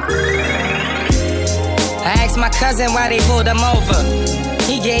I asked my cousin why they pulled him over.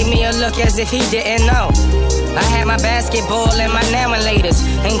 He gave me a look as if he didn't know. I had my basketball and my laminators,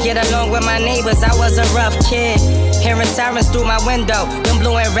 and get along with my neighbors. I was a rough kid. Hearing sirens through my window, them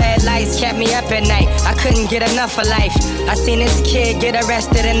blue and red lights kept me up at night. I couldn't get enough of life. I seen this kid get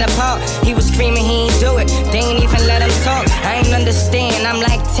arrested in the park. He was screaming he ain't do it, they ain't even let him talk. I ain't understand, I'm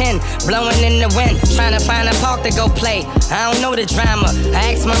like 10, blowing in the wind, trying to find a park to go play. I don't know the drama.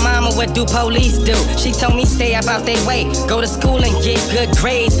 I asked my mama what do police do. She told me stay about their way, go to school and get good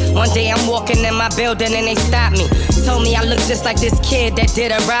grades. One day I'm walking in my building and they stopped me. Told me I look just like this kid that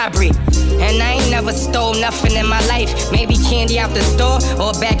did a robbery. And I ain't never stole nothing in my life. Maybe candy out the store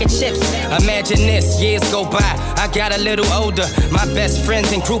or a bag of chips. Imagine this, years go by, I got a little older. My best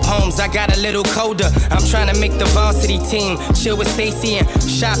friends in group homes, I got a little colder. I'm trying to make the varsity team, chill with Stacy and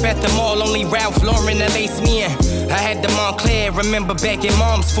shop at the mall. Only Ralph Lauren to lace me in. I had the Montclair, remember begging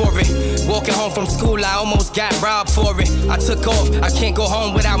moms for it. Walking home from school, I almost got robbed for it. I took off, I can't go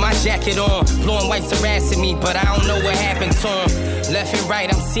home without my jacket on. Blue and white's harassing me, but I don't know what happened to him. Left and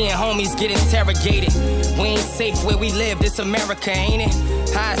right, I'm seeing homies get interrogated. We ain't safe where we live, this America, ain't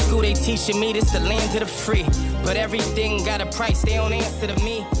it? High school, they teaching me this the land of the free. But everything got a price, they don't answer to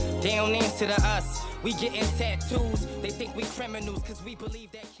me. They don't answer to us. We getting tattoos, they think we criminals, cause we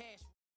believe that cash.